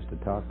he managed to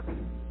talk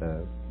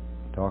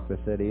the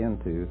city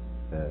into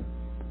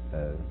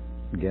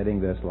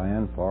getting this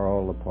land for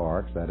all the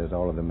parks, that is,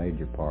 all of the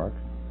major parks,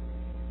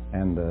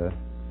 and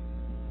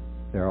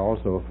they're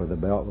also for the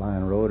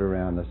Beltline Road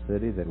around the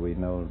city that we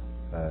know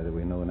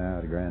now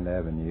as Grand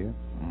Avenue,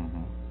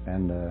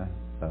 and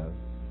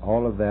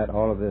all of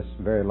this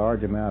very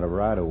large amount of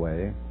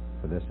right-of-way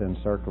for this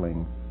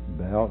encircling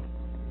belt,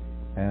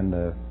 and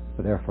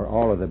therefore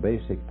all of the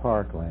basic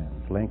park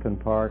lands, Lincoln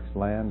Park's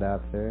land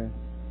out there,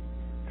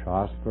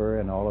 Trosper,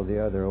 and all of the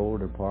other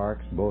older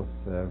parks, both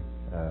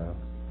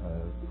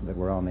that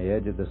were on the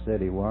edge of the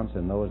city once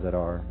and those that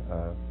are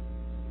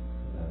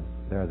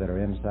that are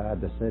inside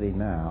the city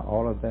now.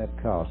 All of that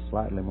cost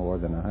slightly more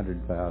than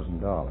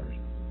 $100,000,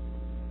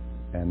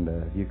 and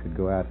you could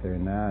go out there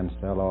now and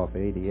sell off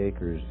 80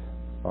 acres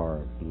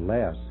or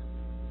less,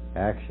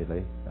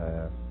 actually,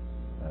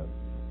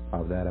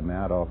 of that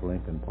amount off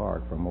Lincoln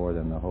Park for more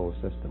than the whole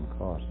system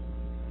cost.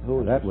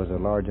 That was a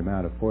large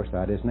amount of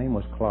foresight. His name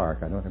was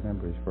Clark. I don't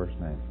remember his first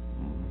name.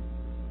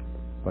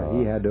 But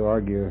he had to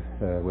argue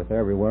with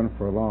everyone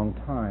for a long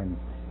time.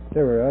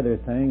 There were other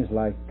things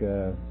like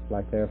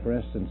there, for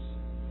instance,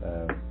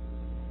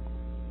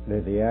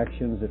 the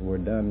actions that were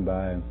done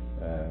by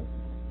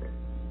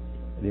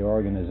the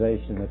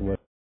organization that was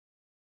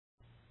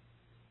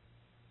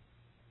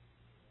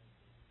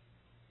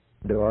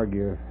to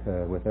argue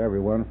with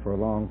everyone for a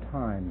long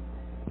time.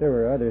 There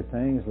were other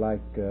things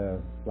like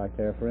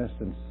there, for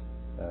instance,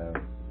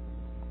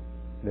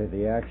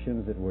 the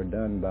actions that were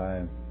done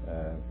by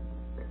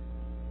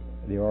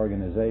the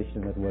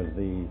organization that was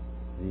the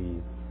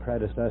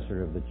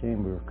predecessor of the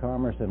Chamber of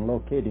Commerce in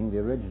locating the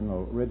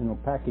original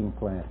packing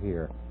plant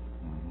here.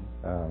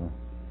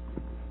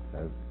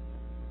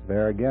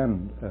 There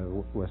again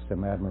was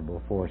some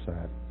admirable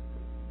foresight.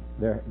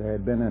 There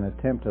had been an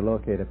attempt to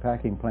locate a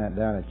packing plant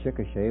down at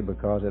Chickasha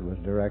because it was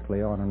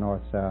directly on a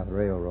north-south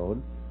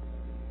railroad,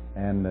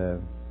 and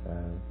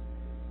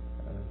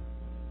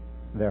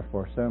there,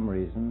 for some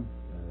reason,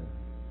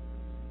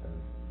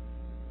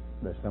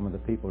 some of the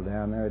people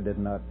down there did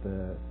not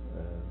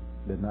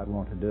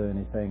want to do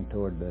anything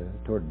toward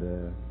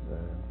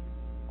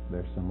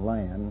there's some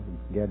land,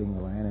 getting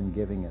the land and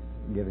giving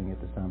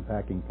it to some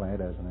packing plant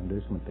as an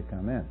inducement to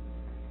come in.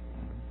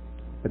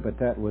 But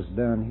that was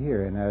done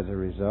here, and as a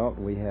result,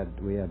 we had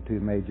two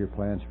major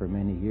plants for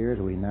many years.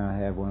 We now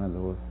have one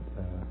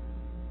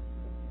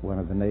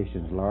of the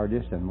nation's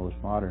largest and most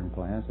modern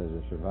plants as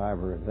a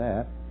survivor of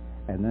that,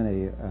 and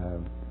then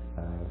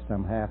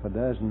some half a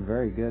dozen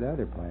very good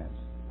other plants,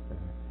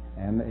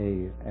 and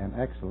an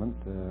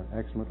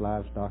excellent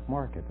livestock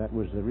market. That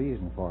was the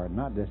reason for it,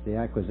 not just the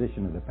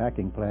acquisition of the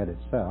packing plant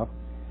itself,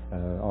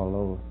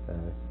 although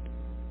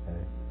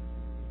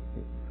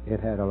it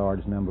had a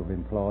large number of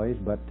employees,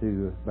 but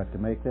to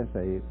make this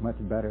a much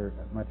better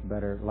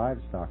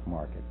livestock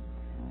market.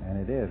 And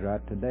it is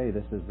right today.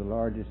 This is the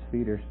largest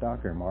feeder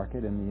stocker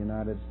market in the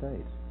United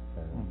States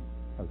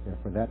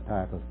for that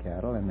type of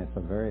cattle, and it's a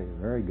very,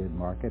 very good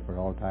market for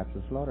all types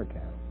of slaughter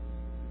cattle.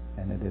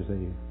 And it is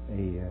a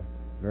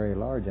very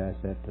large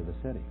asset to the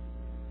city.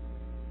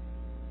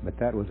 But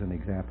that was an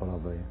example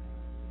of a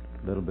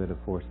little bit of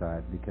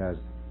foresight, because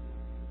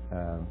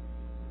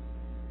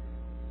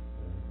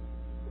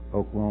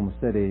Oklahoma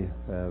City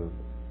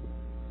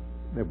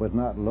it was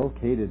not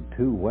located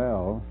too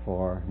well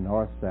for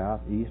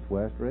north-south,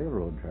 east-west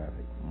railroad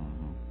traffic.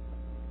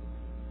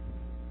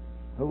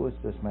 Who was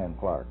this man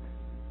Clark?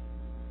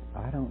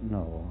 I don't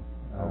know.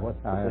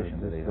 What position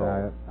did he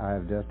hold? I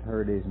have just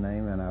heard his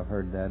name, and I've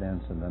heard that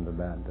incident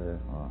about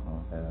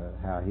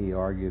how he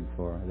argued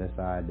for this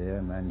idea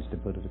and managed to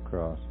put it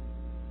across.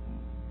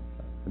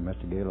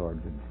 Mr.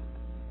 Gaylord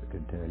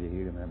could tell you.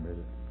 He remembers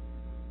it.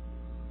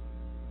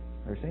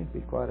 There seem to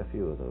be quite a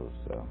few of those,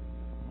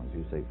 as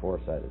you say,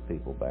 foresighted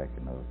people back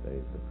in those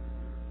days.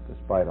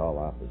 Despite all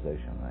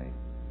opposition,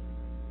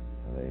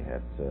 they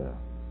had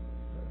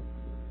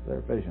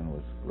their vision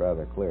was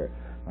rather clear.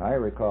 Now, I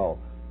recall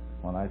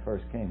when I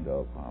first came to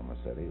Oklahoma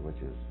City, which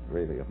is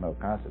really of no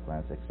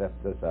consequence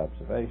except this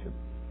observation,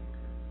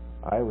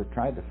 I was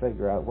trying to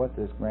figure out what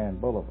this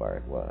Grand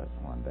Boulevard was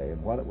one day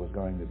and what it was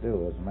going to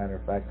do. As a matter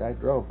of fact, I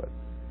drove it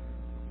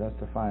just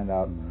to find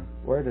out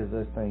where does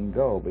this thing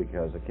go,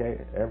 because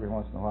every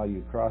once in a while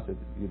you cross it,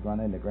 you'd run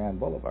into Grand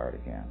Boulevard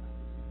again.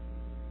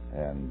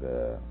 And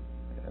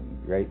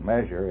in great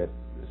measure, it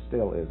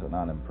still is an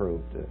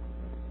unimproved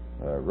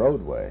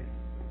roadway.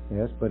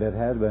 Yes, but it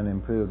has been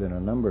improved in a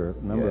number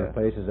of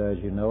places, as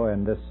you know,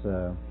 and this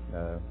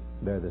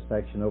the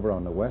section over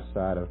on the west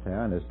side of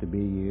town is to be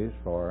used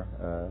for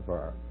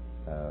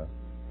as a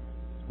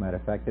matter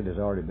of fact, it has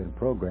already been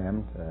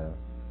programmed,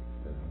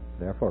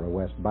 therefore a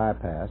west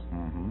bypass,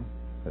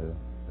 the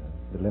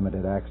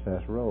limited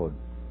access road.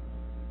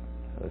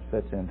 So it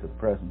fits into the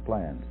present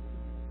plans.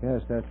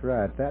 Yes, that's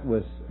right. That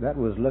was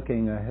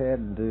looking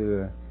ahead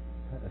to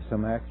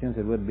some actions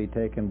that would be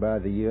taken by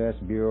the U.S.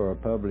 Bureau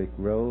of Public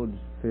Roads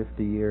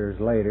 50 years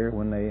later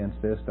when they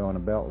insist on a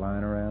belt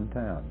line around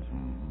towns.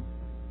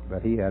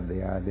 But he had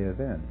the idea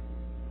then.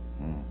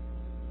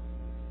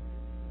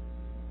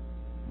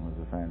 It was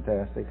a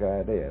fantastic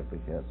idea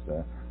because,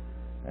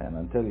 and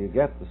until you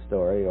get the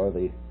story or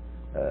the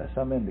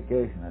some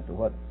indication as to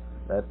what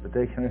that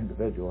particular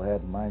individual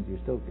had in mind, you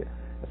still get.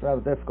 It's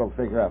rather difficult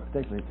to figure out,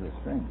 particularly to a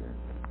stranger.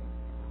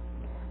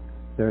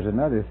 There's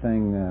another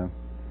thing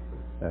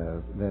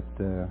that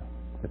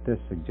this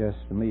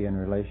suggests to me in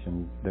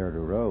relation there to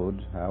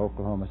roads, how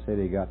Oklahoma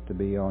City got to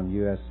be on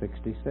US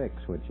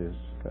 66, which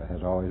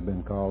has always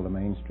been called the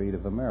Main Street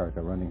of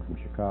America, running from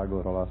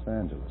Chicago to Los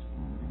Angeles.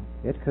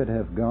 It could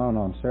have gone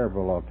on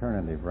several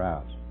alternative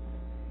routes,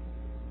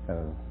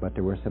 but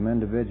there were some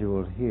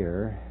individuals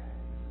here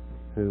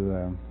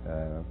who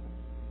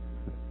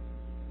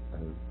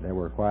they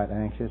were quite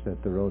anxious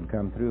that the road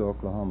come through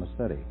Oklahoma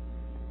City.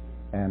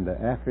 And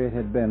after it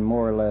had been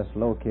more or less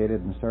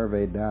located and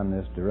surveyed down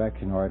this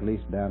direction, or at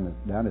least down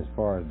as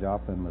far as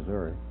Joplin,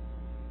 Missouri,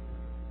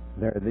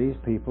 these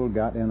people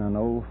got in an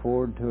old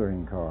Ford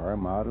touring car,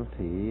 Model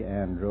T,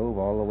 and drove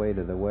all the way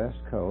to the west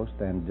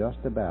coast and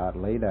just about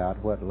laid out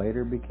what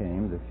later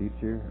became the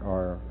future,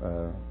 or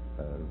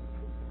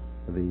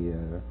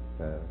the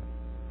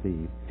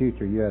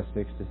future US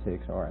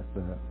 66, or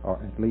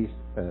at least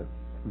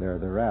they're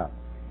the route.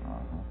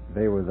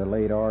 They were the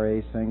late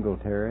R.A.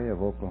 Singletary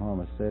of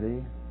Oklahoma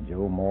City,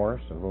 Joe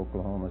Morris of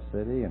Oklahoma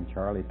City, and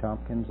Charlie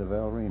Tompkins of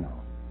El Reno.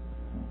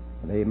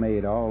 They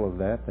made all of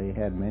that. They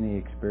had many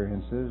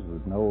experiences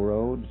with no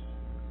roads,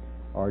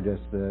 or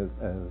just there's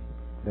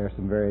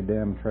some very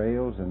dim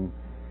trails and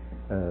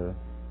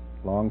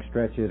long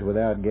stretches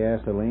without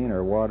gasoline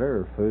or water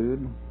or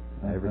food,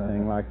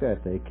 everything like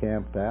that. They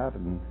camped out,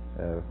 and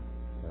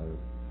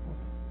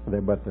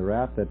but the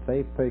route that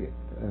they picked,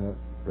 the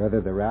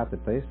route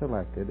that they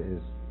selected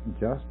is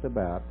just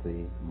about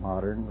the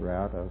modern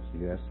route of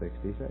US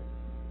 66.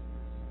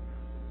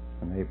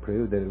 And they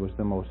proved that it was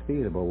the most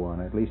feasible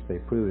one. At least they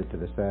proved it to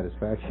the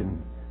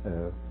satisfaction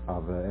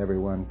of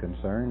everyone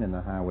concerned, and the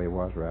highway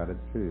was routed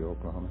through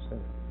Oklahoma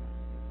City.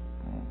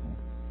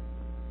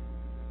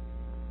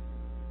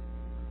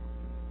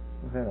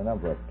 We've had a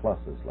number of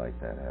pluses like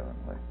that,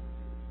 haven't we?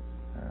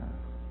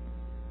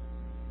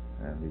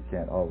 And you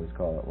can't always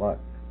call it luck.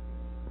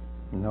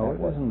 No,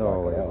 it isn't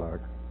always luck.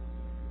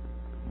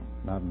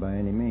 Not by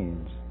any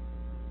means.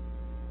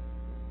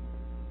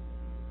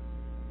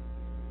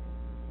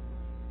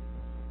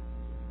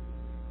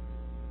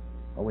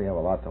 Well, we have a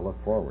lot to look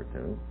forward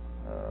to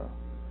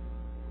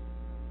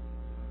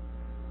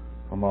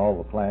from all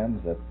the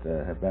plans that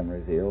have been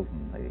revealed,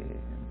 and the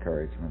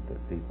encouragement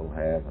that people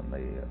have, and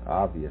the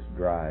obvious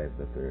drive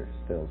that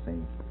still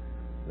seems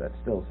to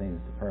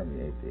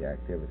permeate the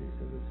activities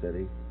of the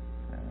city,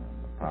 and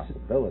the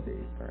possibility,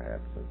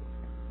 perhaps, of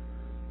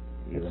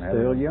it's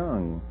still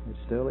young.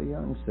 It's still a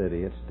young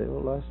city. It's still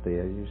lusty,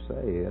 as you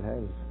say. It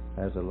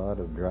has a lot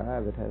of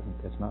drive.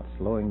 It's not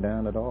slowing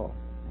down at all.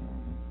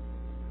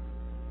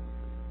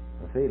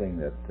 The feeling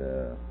that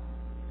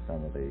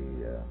some of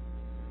the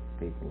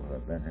people who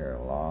have been here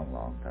a long,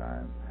 long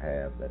time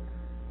have, that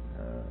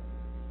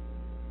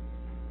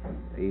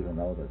even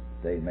though that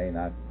they may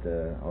not,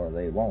 or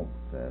they won't,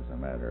 as a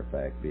matter of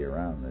fact, be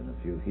around in a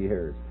few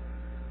years,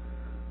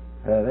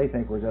 they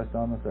think we're just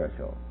on the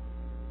threshold.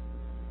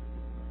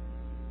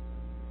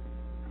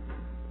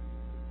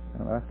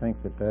 Well, I think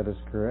that is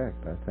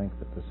correct. I think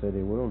that the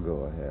city will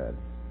go ahead.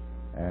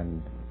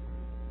 And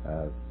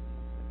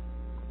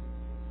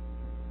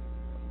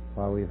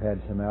while we've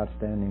had some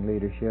outstanding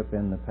leadership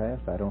in the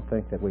past, I don't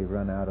think that we've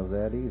run out of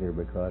that either,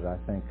 because I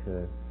think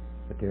that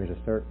there's a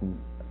certain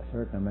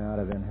amount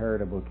of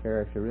inheritable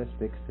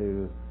characteristics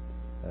to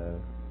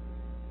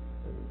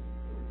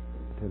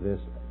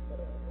this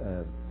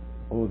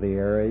the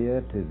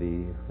area, to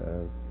the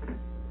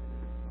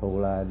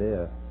whole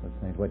idea,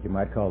 what you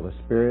might call the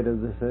spirit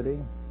of the city,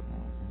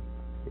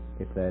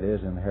 if that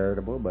is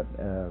inheritable, but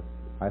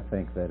I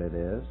think that it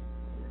is,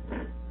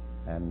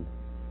 and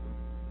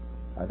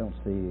I don't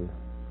see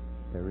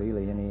there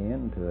really any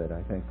end to it.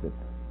 I think that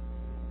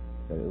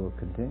it will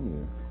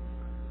continue.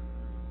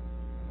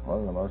 one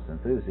of the most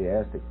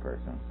enthusiastic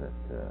persons that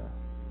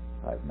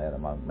I've met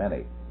among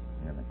many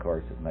in the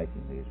course of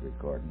making these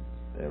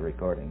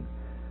recordings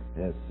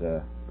is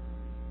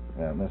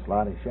Miss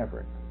Lottie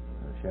Shepherd,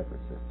 the Shepherd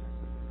sister,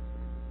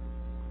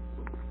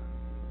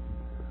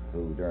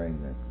 who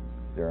during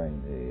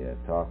the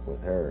talk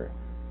with her,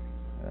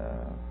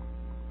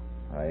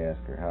 I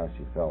asked her how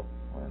she felt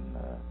when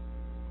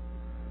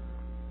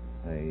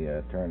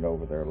they turned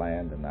over their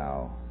land, and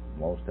now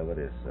most of it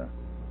is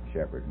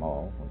Shepherd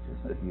Mall, which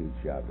is a huge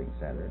shopping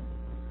center,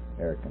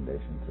 air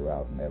conditioned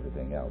throughout and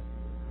everything else,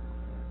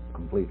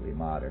 completely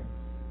modern.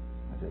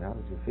 I said, how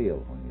did you feel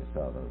when you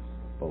saw those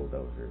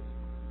bulldozers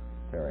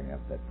tearing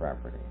up that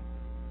property?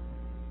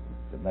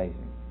 It's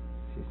amazing.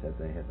 She said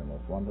they had the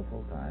most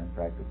wonderful time,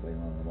 practically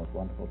one of the most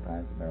wonderful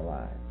times in their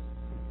lives,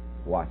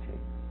 watching.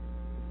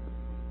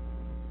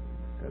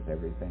 Because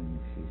everything,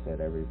 she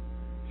said, every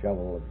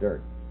shovel of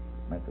dirt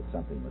meant that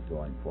something was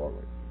going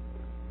forward.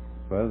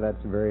 Well,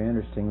 that's a very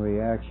interesting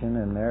reaction,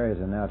 and there is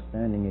an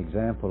outstanding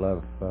example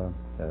of,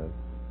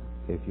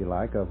 if you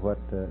like, of what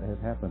has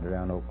happened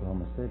around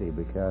Oklahoma City,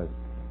 because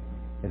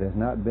it has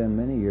not been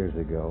many years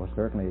ago,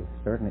 certainly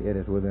it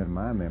is within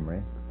my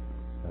memory,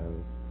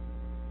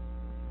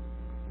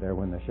 there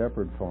when the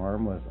Shepherd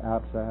Farm was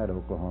outside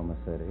Oklahoma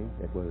City.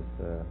 It was,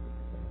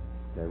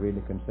 they're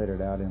really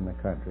considered out in the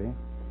country.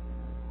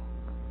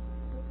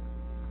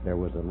 There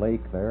was a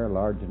lake there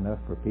large enough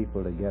for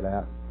people to get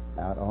out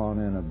on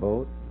in a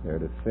boat. There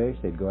to fish.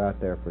 They'd go out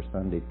there for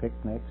Sunday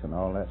picnics and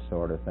all that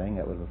sort of thing.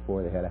 That was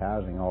before they had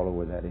housing all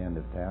over that end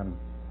of town.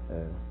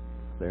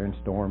 There in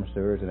storm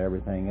sewers and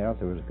everything else.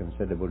 There was a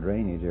considerable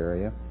drainage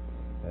area.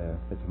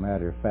 As a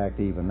matter of fact,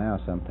 even now,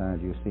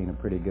 sometimes you've seen a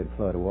pretty good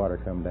flood of water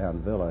come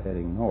down Villa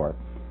heading north.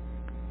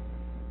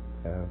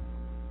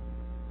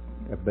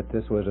 But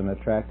this was an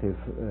attractive,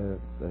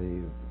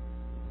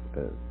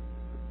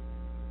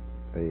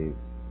 a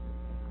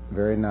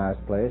very nice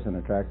place, an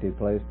attractive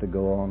place to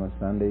go on a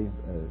Sunday,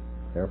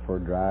 therefore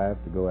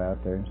drive, to go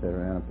out there and sit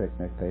around a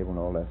picnic table and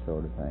all that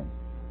sort of thing.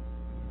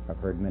 I've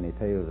heard many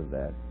tales of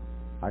that.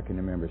 I can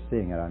remember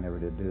seeing it. I never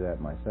did do that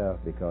myself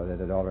because it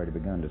had already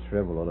begun to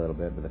shrivel a little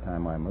bit by the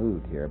time I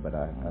moved here, but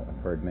I've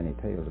heard many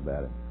tales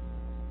about it.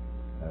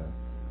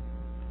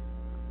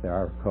 I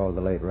recall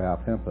the late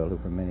Ralph Hemphill, who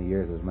for many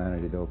years was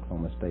manager at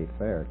Oklahoma State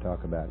Fair,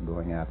 talk about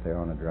going out there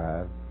on a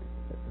drive.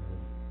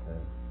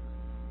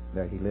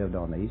 There he lived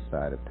on the east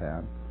side of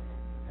town,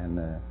 and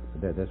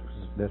this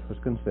was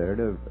considered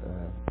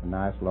a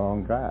nice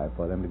long drive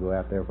for them to go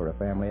out there for a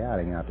family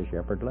outing out to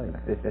Shepherd Lake.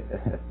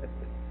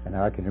 And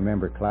I can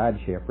remember Clyde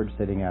Shepherd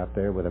sitting out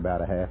there with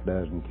about a half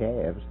dozen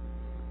calves.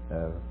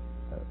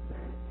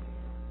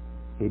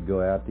 He'd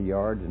go out the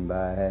yards and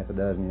buy half a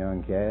dozen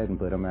young calves and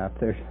put them out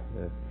there,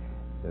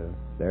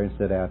 and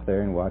sit out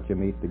there and watch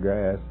them eat the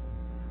grass.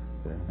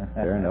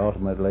 And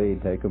ultimately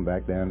he'd take them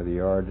back down to the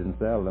yards and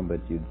sell them,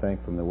 but you'd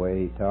think from the way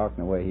he talked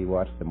and the way he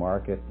watched the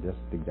market, just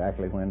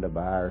exactly when to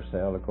buy or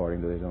sell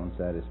according to his own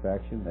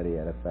satisfaction, that he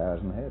had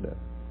 1,000 head of.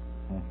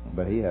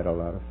 But he had a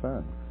lot of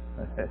fun.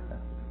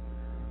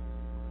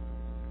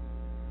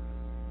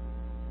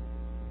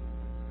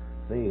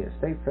 The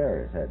State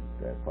Fair has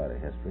had quite a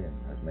history and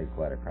has made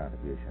quite a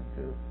contribution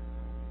to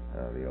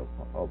the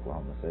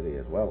Oklahoma City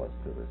as well as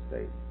to the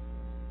state.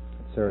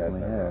 It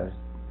certainly has.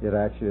 It's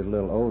actually a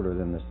little older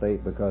than the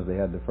state because they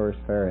had the first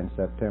fair in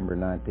September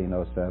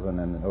 1907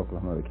 and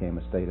Oklahoma became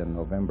a state in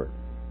November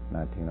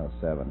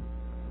 1907.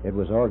 It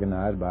was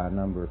organized by a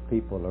number of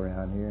people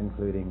around here,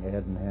 including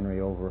Ed and Henry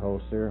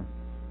Overholser,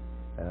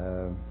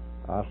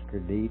 Oscar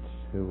Dietz,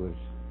 who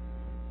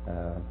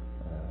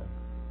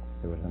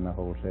was in the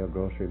wholesale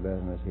grocery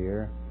business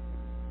here,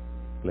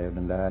 lived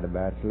and died a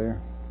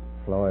bachelor.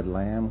 Floyd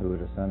Lamb, who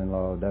was a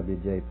son-in-law of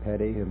W.J.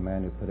 Petty, the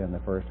man who put in the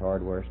first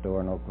hardware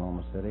store in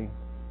Oklahoma City.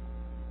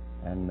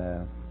 And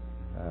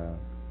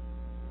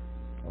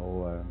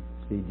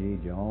C.G.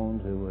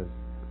 Jones, who was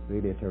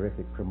really a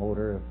terrific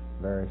promoter of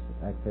various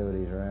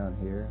activities around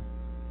here,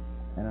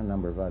 and a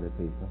number of other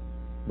people.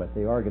 But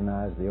they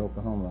organized the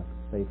Oklahoma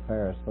State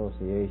Fair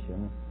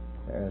Association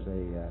as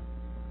a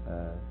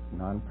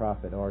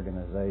non-profit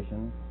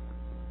organization,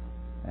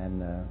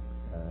 and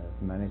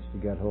managed to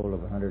get hold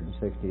of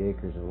 160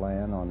 acres of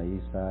land on the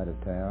east side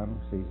of town.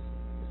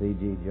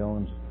 C.G.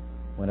 Jones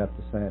went up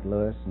to St.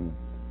 Louis and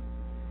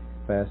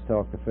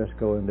fast-talked the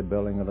Frisco into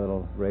building a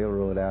little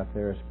railroad out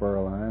there, a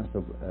spur line,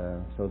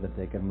 so that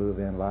they can move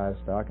in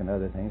livestock and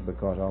other things,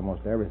 because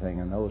almost everything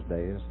in those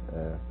days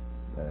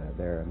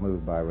they're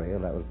moved by rail.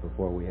 That was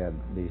before we had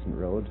decent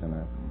roads and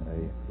a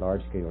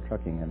large-scale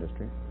trucking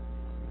industry.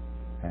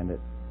 And it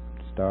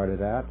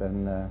started out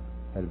and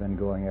has been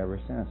going ever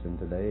since. And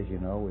today, as you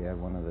know, we have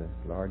one of the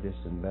largest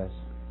and best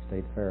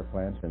state fair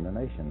plants in the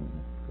nation.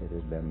 It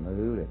has been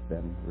moved, it's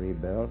been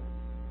rebuilt.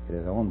 It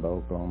is owned by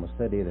Oklahoma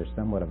City. There's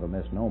somewhat of a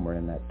misnomer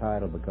in that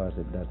title because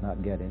it does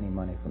not get any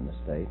money from the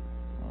state.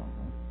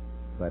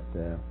 But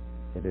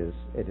it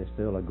is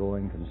still a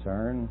going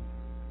concern,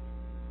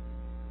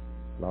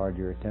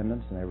 larger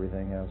attendance and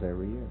everything else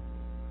every year.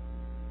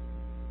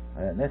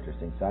 An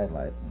interesting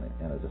sidelight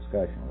in a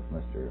discussion with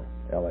Mr.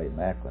 L.A.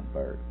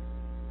 Mecklenburg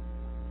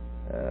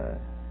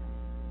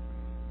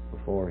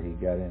before he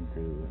got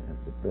into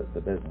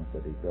the business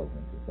that he built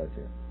into such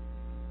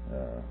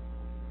a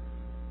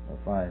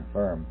fine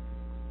firm.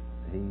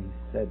 He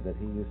said that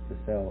he used to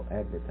sell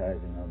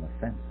advertising on the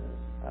fences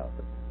out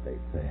at the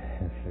State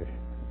Fair,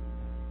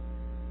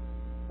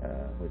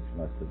 which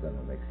must have been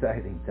an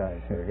exciting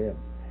time for him.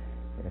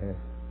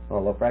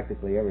 Although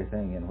practically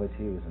everything in which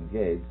he was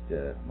engaged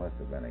must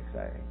have been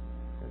exciting,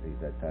 because he's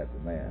that type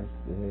of man.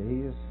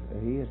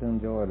 He has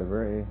enjoyed a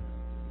very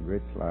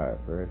rich life,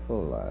 very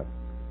full life.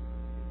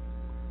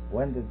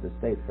 When did the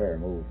State Fair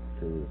move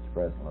to its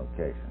present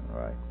location,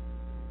 right?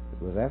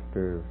 It was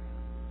after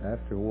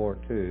War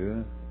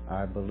II,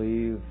 I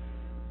believe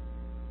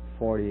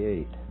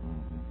 48.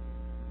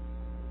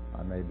 Mm-hmm.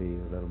 I may be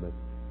a little bit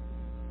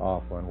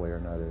off one way or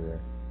another there.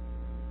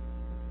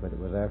 But it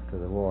was after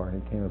the war,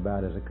 and it came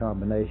about as a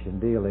combination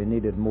deal. They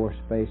needed more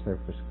space there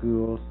for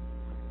schools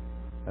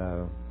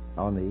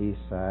on the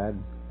east side,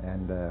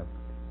 and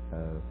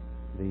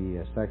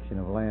the section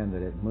of land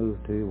that it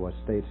moved to was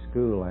state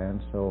school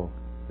land, so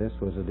this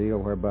was a deal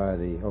whereby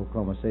the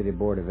Oklahoma City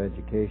Board of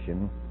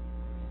Education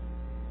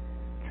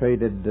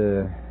traded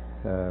they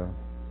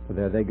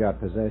got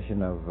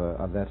possession of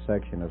that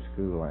section of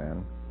school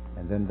land,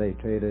 and then they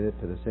traded it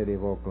to the city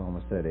of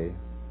Oklahoma City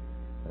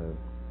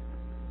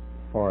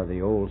for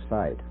the old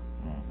site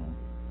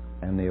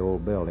and the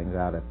old buildings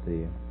out at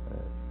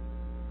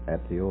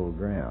the old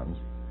grounds,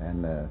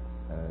 and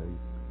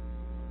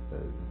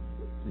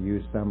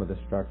used some of the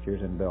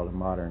structures and built a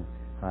modern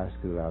high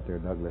school out there,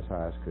 Douglas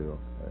High School,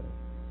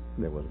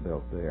 that was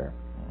built there.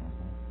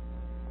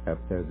 Up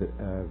there,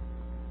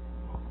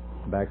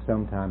 back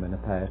sometime in the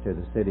past,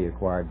 the city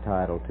acquired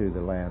title to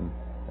the land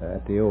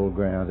at the old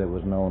grounds. It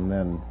was known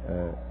then.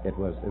 It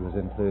was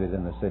included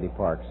in the city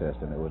park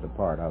system. It was a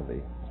part of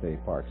the city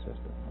park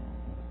system.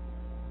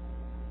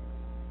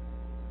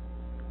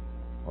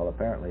 Well,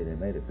 apparently they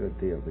made a good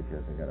deal,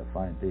 because they got a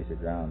fine piece of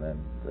ground, and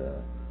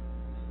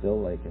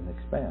still they can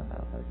expand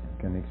out there.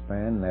 Can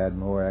expand and add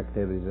more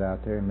activities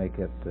out there and make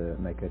it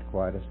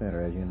quite a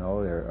center. As you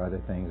know, there are other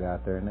things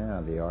out there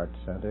now: the Arts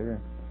Center,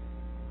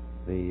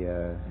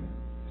 the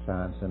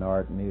Science and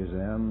Art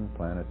Museum,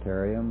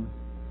 Planetarium,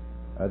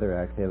 other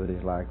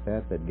activities like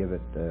that give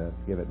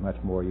it much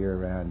more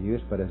year-round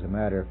use. But as a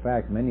matter of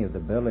fact, many of the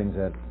buildings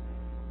that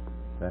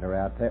are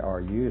out there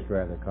are used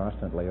rather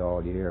constantly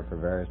all year for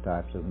various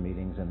types of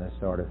meetings and this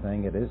sort of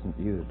thing. It isn't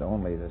used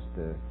only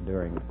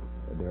during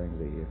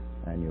the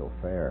annual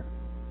fair.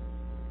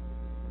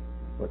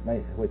 Which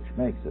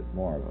makes it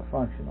more of a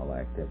functional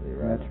activity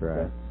rather That's than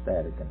right. just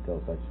static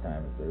until such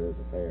time as there is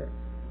a fair.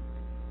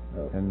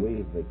 And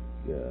we've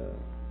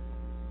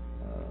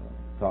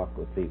talked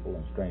with people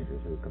and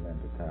strangers who come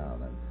into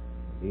town, and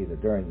either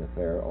during the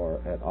fair or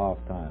at off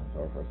times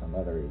or for some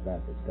other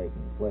event that's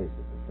taking place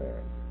at the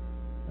fair,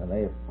 and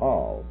they have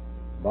all,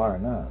 bar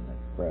none,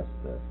 expressed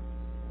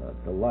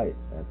delight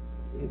at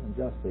even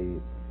just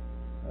the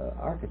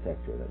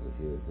architecture that was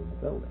used in the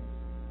buildings.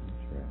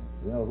 That's right.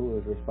 You know who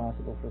was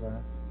responsible for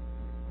that?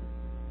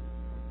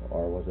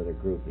 Or was it a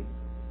grouping?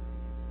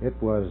 It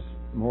was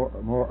more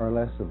or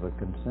less of a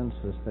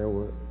consensus. There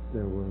was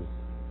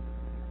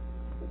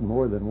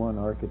more than one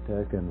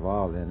architect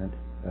involved in it.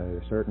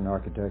 Certain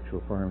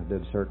architectural firms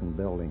did certain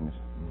buildings,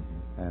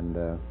 and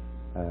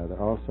there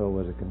also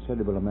was a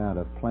considerable amount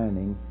of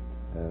planning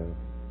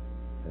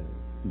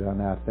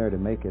done out there to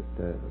make it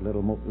a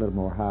little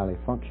more highly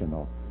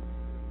functional.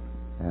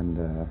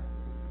 And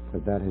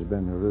but that has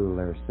been the rule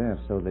there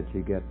since, so that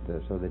you get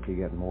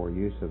more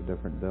use of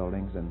different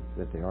buildings, and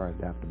that they are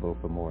adaptable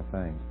for more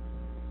things,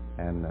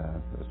 and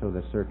so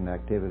that certain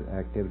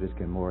activities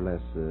can more or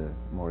less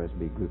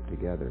be grouped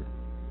together.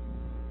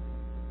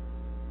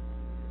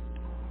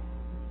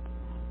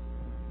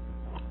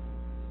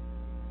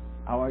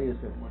 How are you,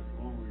 sir? How much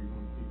longer are you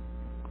going to keep?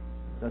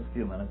 Just a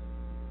few minutes.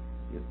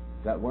 You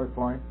got work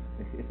for him?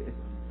 I'm taking you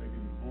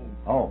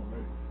home.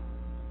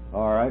 Oh.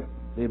 All right.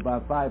 Be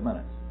about 5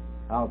 minutes.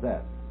 How's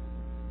that?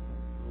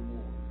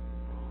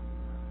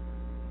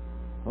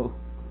 No more.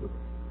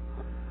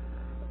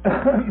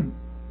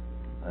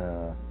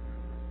 Oh.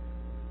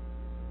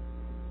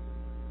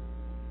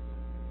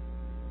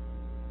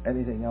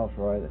 Anything else,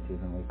 Roy, that you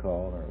can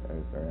recall, or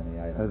is there any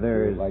items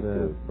There you'd is, like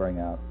to bring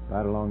out?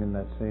 Right along in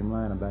that same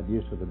line about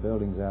use of the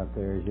buildings out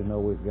there. As you know,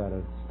 we've got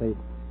a state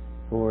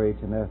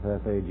 4-H and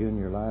FFA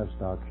junior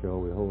livestock show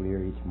we hold here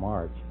each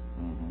March.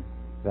 Mm-hmm.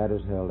 That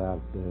is held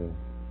out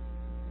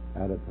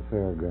at the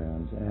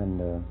fairgrounds,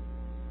 and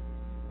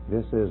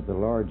this is the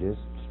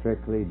largest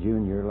strictly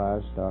junior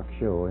livestock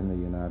show in the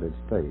United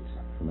States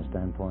from a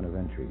standpoint of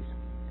entries.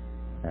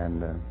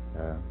 And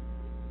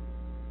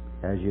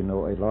as you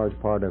know, a large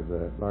part of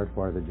the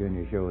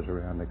junior shows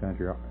around the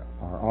country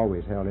are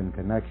always held in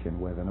connection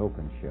with an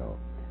open show,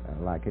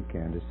 like at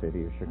Kansas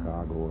City or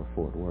Chicago or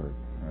Fort Worth.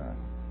 Right.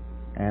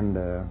 And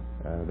they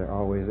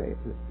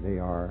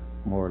are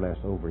more or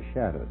less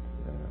overshadowed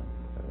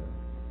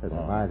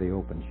by the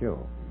open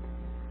show.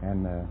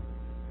 And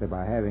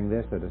by having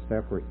this at a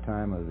separate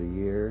time of the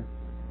year,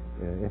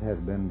 it has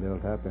been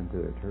built up into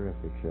a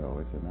terrific show.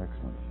 It's an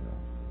excellent show.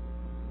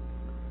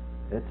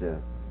 It's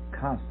a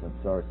constant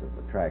source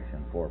of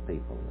attraction for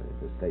people,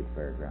 the state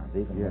fairgrounds,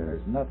 even when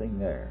there's nothing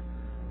there,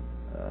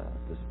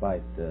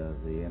 despite the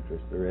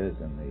interest there is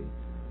in the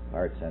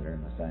Art Center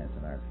and the Science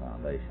and Arts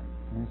Foundation.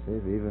 Yes,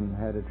 they've even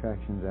had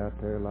attractions out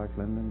there like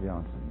Lyndon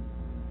Johnson.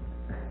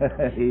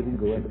 Even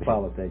go into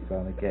politics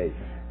on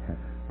occasion.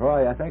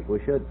 Roy, I think we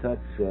should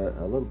touch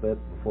a little bit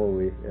before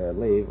we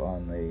leave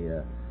on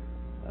the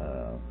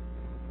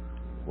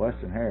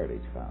Western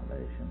Heritage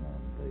Foundation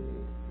and the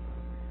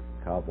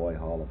Cowboy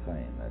Hall of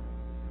Fame that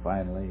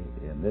finally,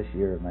 in this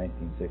year of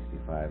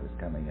 1965, is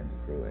coming into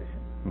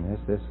fruition. Yes,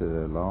 this is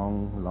a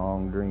long,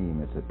 long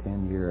dream. It's a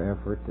 10-year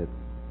effort that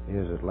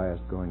is at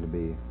last going to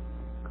be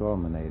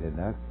culminated.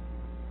 I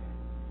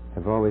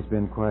have always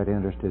been quite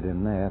interested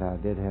in that. I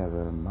did have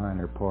a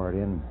minor part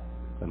in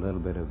a little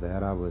bit of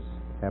that. I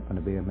happened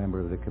to be a member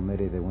of the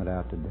committee that went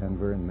out to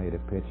Denver and made a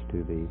pitch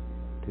to the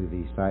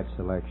site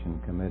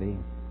selection committee,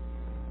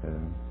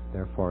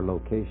 therefore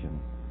location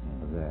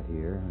of that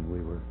here, and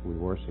we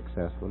were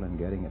successful in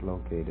getting it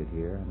located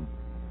here, and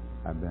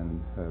I've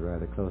been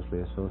rather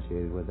closely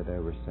associated with it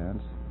ever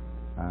since.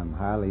 I'm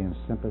highly in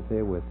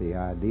sympathy with the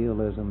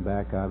idealism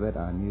back of it.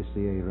 I knew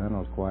C.A.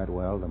 Reynolds quite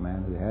well, the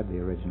man who had the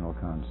original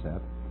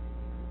concept.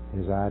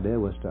 His idea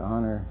was to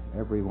honor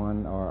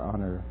everyone, or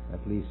honor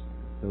at least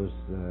those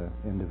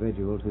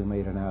individuals who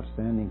made an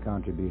outstanding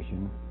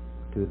contribution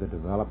to the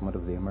development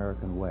of the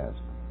American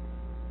West.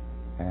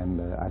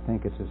 And I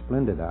think it's a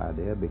splendid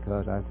idea,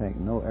 because I think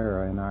no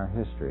era in our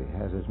history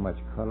has as much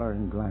color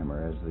and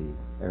glamour as the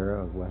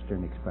era of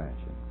Western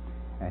expansion.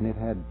 And it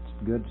had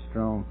good,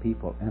 strong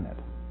people in it.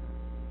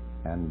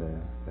 And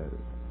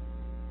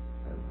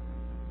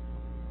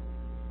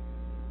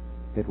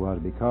it was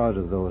because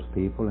of those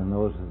people and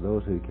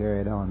those who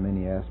carried on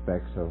many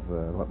aspects of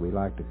what we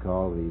like to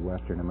call the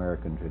Western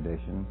American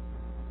tradition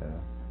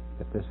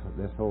that this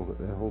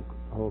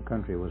whole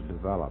country was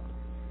developed.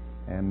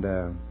 And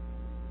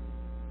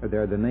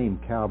the name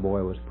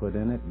cowboy was put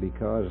in it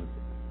because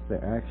they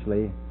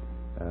actually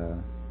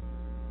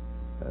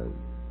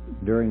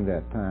during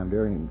that time,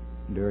 during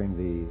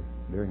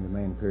the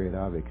main period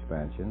of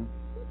expansion,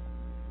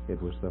 it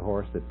was the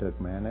horse that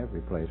took man every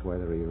place,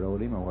 whether he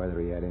rode him or whether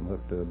he had him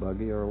hooked to a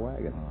buggy or a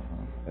wagon.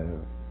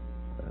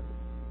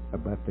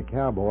 But the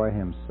cowboy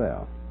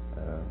himself,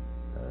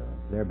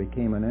 there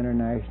became an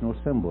international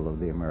symbol of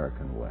the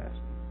American West.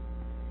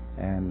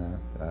 And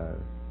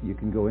you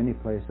can go any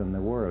place in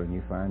the world and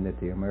you find that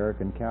the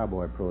American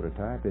cowboy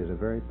prototype is a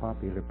very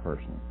popular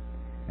person.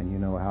 And you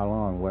know how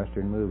long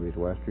Western movies,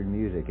 Western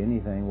music,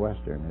 anything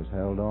Western has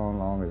held on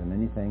longer than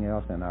anything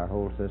else in our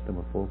whole system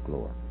of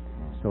folklore.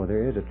 So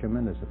there is a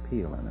tremendous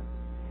appeal in it.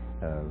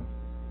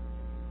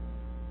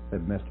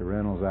 That Mr.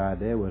 Reynolds'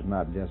 idea was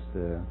not just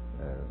the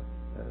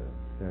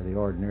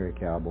ordinary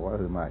cowboy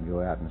who might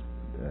go out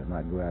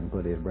and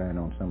put his brand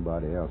on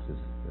somebody else's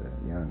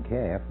young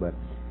calf, but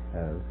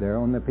they're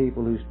on the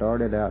people who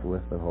started out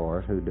with the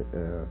horse, who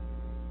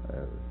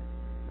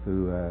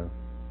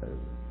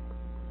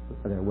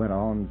went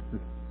on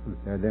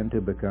then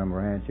to become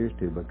ranchers,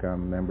 to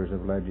become members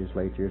of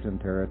legislatures and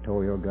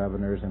territorial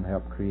governors, and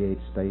help create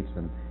states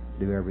and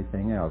do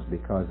everything else,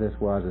 because this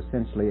was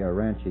essentially a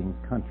ranching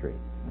country,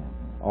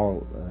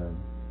 all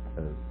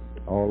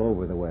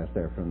over the West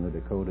there, from the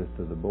Dakotas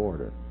to the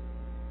border.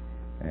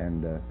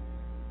 And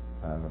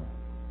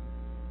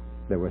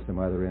there were some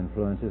other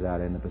influences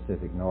out in the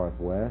Pacific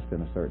Northwest,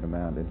 and a certain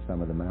amount in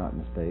some of the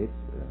mountain states,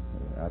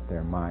 out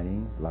there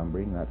mining,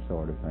 lumbering, that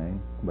sort of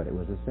thing. But it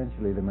was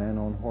essentially the man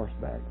on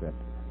horseback that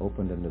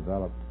opened and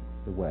developed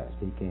the West.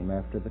 He came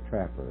after the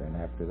trapper, and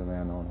after the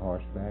man on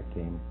horseback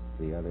came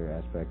the other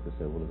aspects of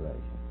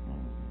civilization.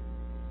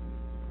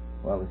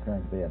 Well, it's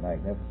going to be a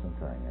magnificent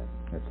thing.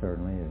 It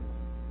certainly is.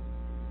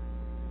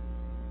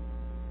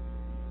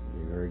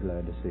 Be very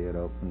glad to see it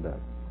opened up.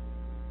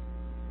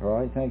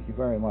 Roy, thank you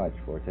very much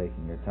for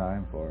taking your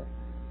time for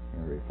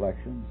your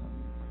reflections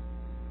and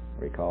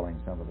recalling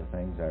some of the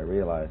things. I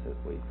realize that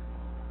we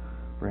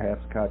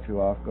perhaps caught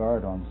you off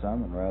guard on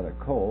some and rather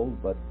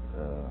cold, but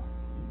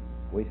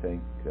we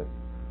think that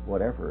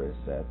whatever is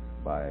said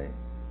by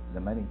the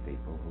many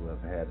people who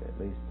have had at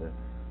least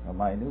a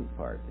minute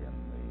part in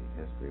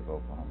the history of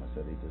Oklahoma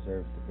City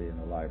deserves to be in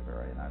the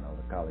library, and I know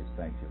the college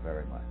thanks you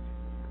very much.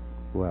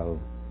 Well,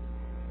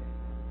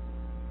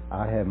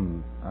 I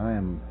am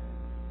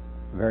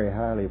very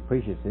highly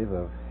appreciative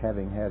of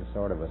having had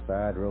sort of a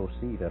side row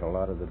seat at a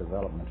lot of the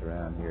developments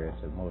around here.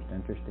 It's a most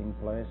interesting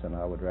place, and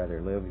I would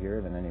rather live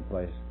here than any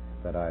place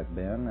that I've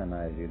been, and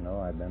as you know,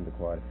 I've been to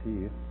quite a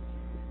few,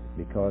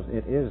 because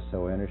it is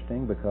so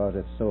interesting, because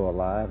it's so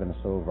alive and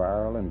so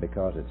viral, and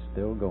because it's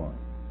still going.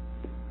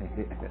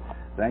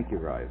 Thank you,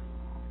 Roy.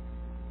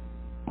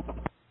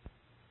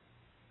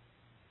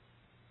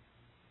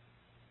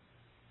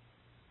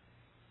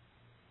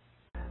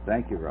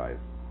 Thank you, Roy.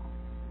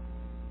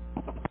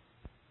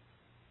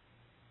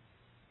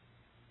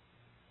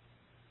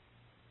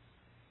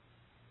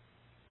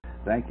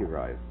 Thank you,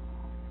 Roy.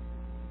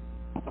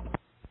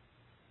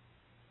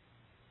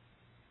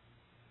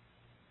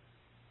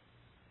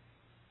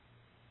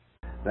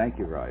 Thank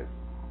you, Roy.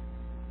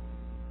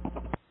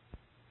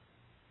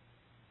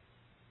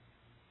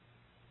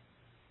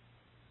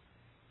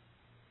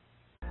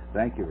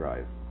 Thank you,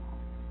 Roy.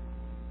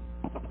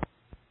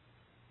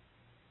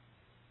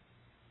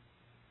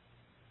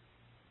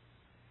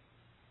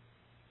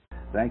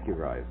 Thank you,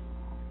 Roy.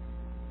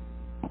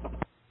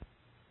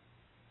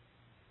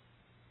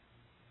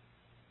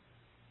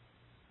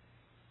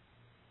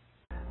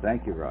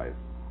 Thank you, Roy.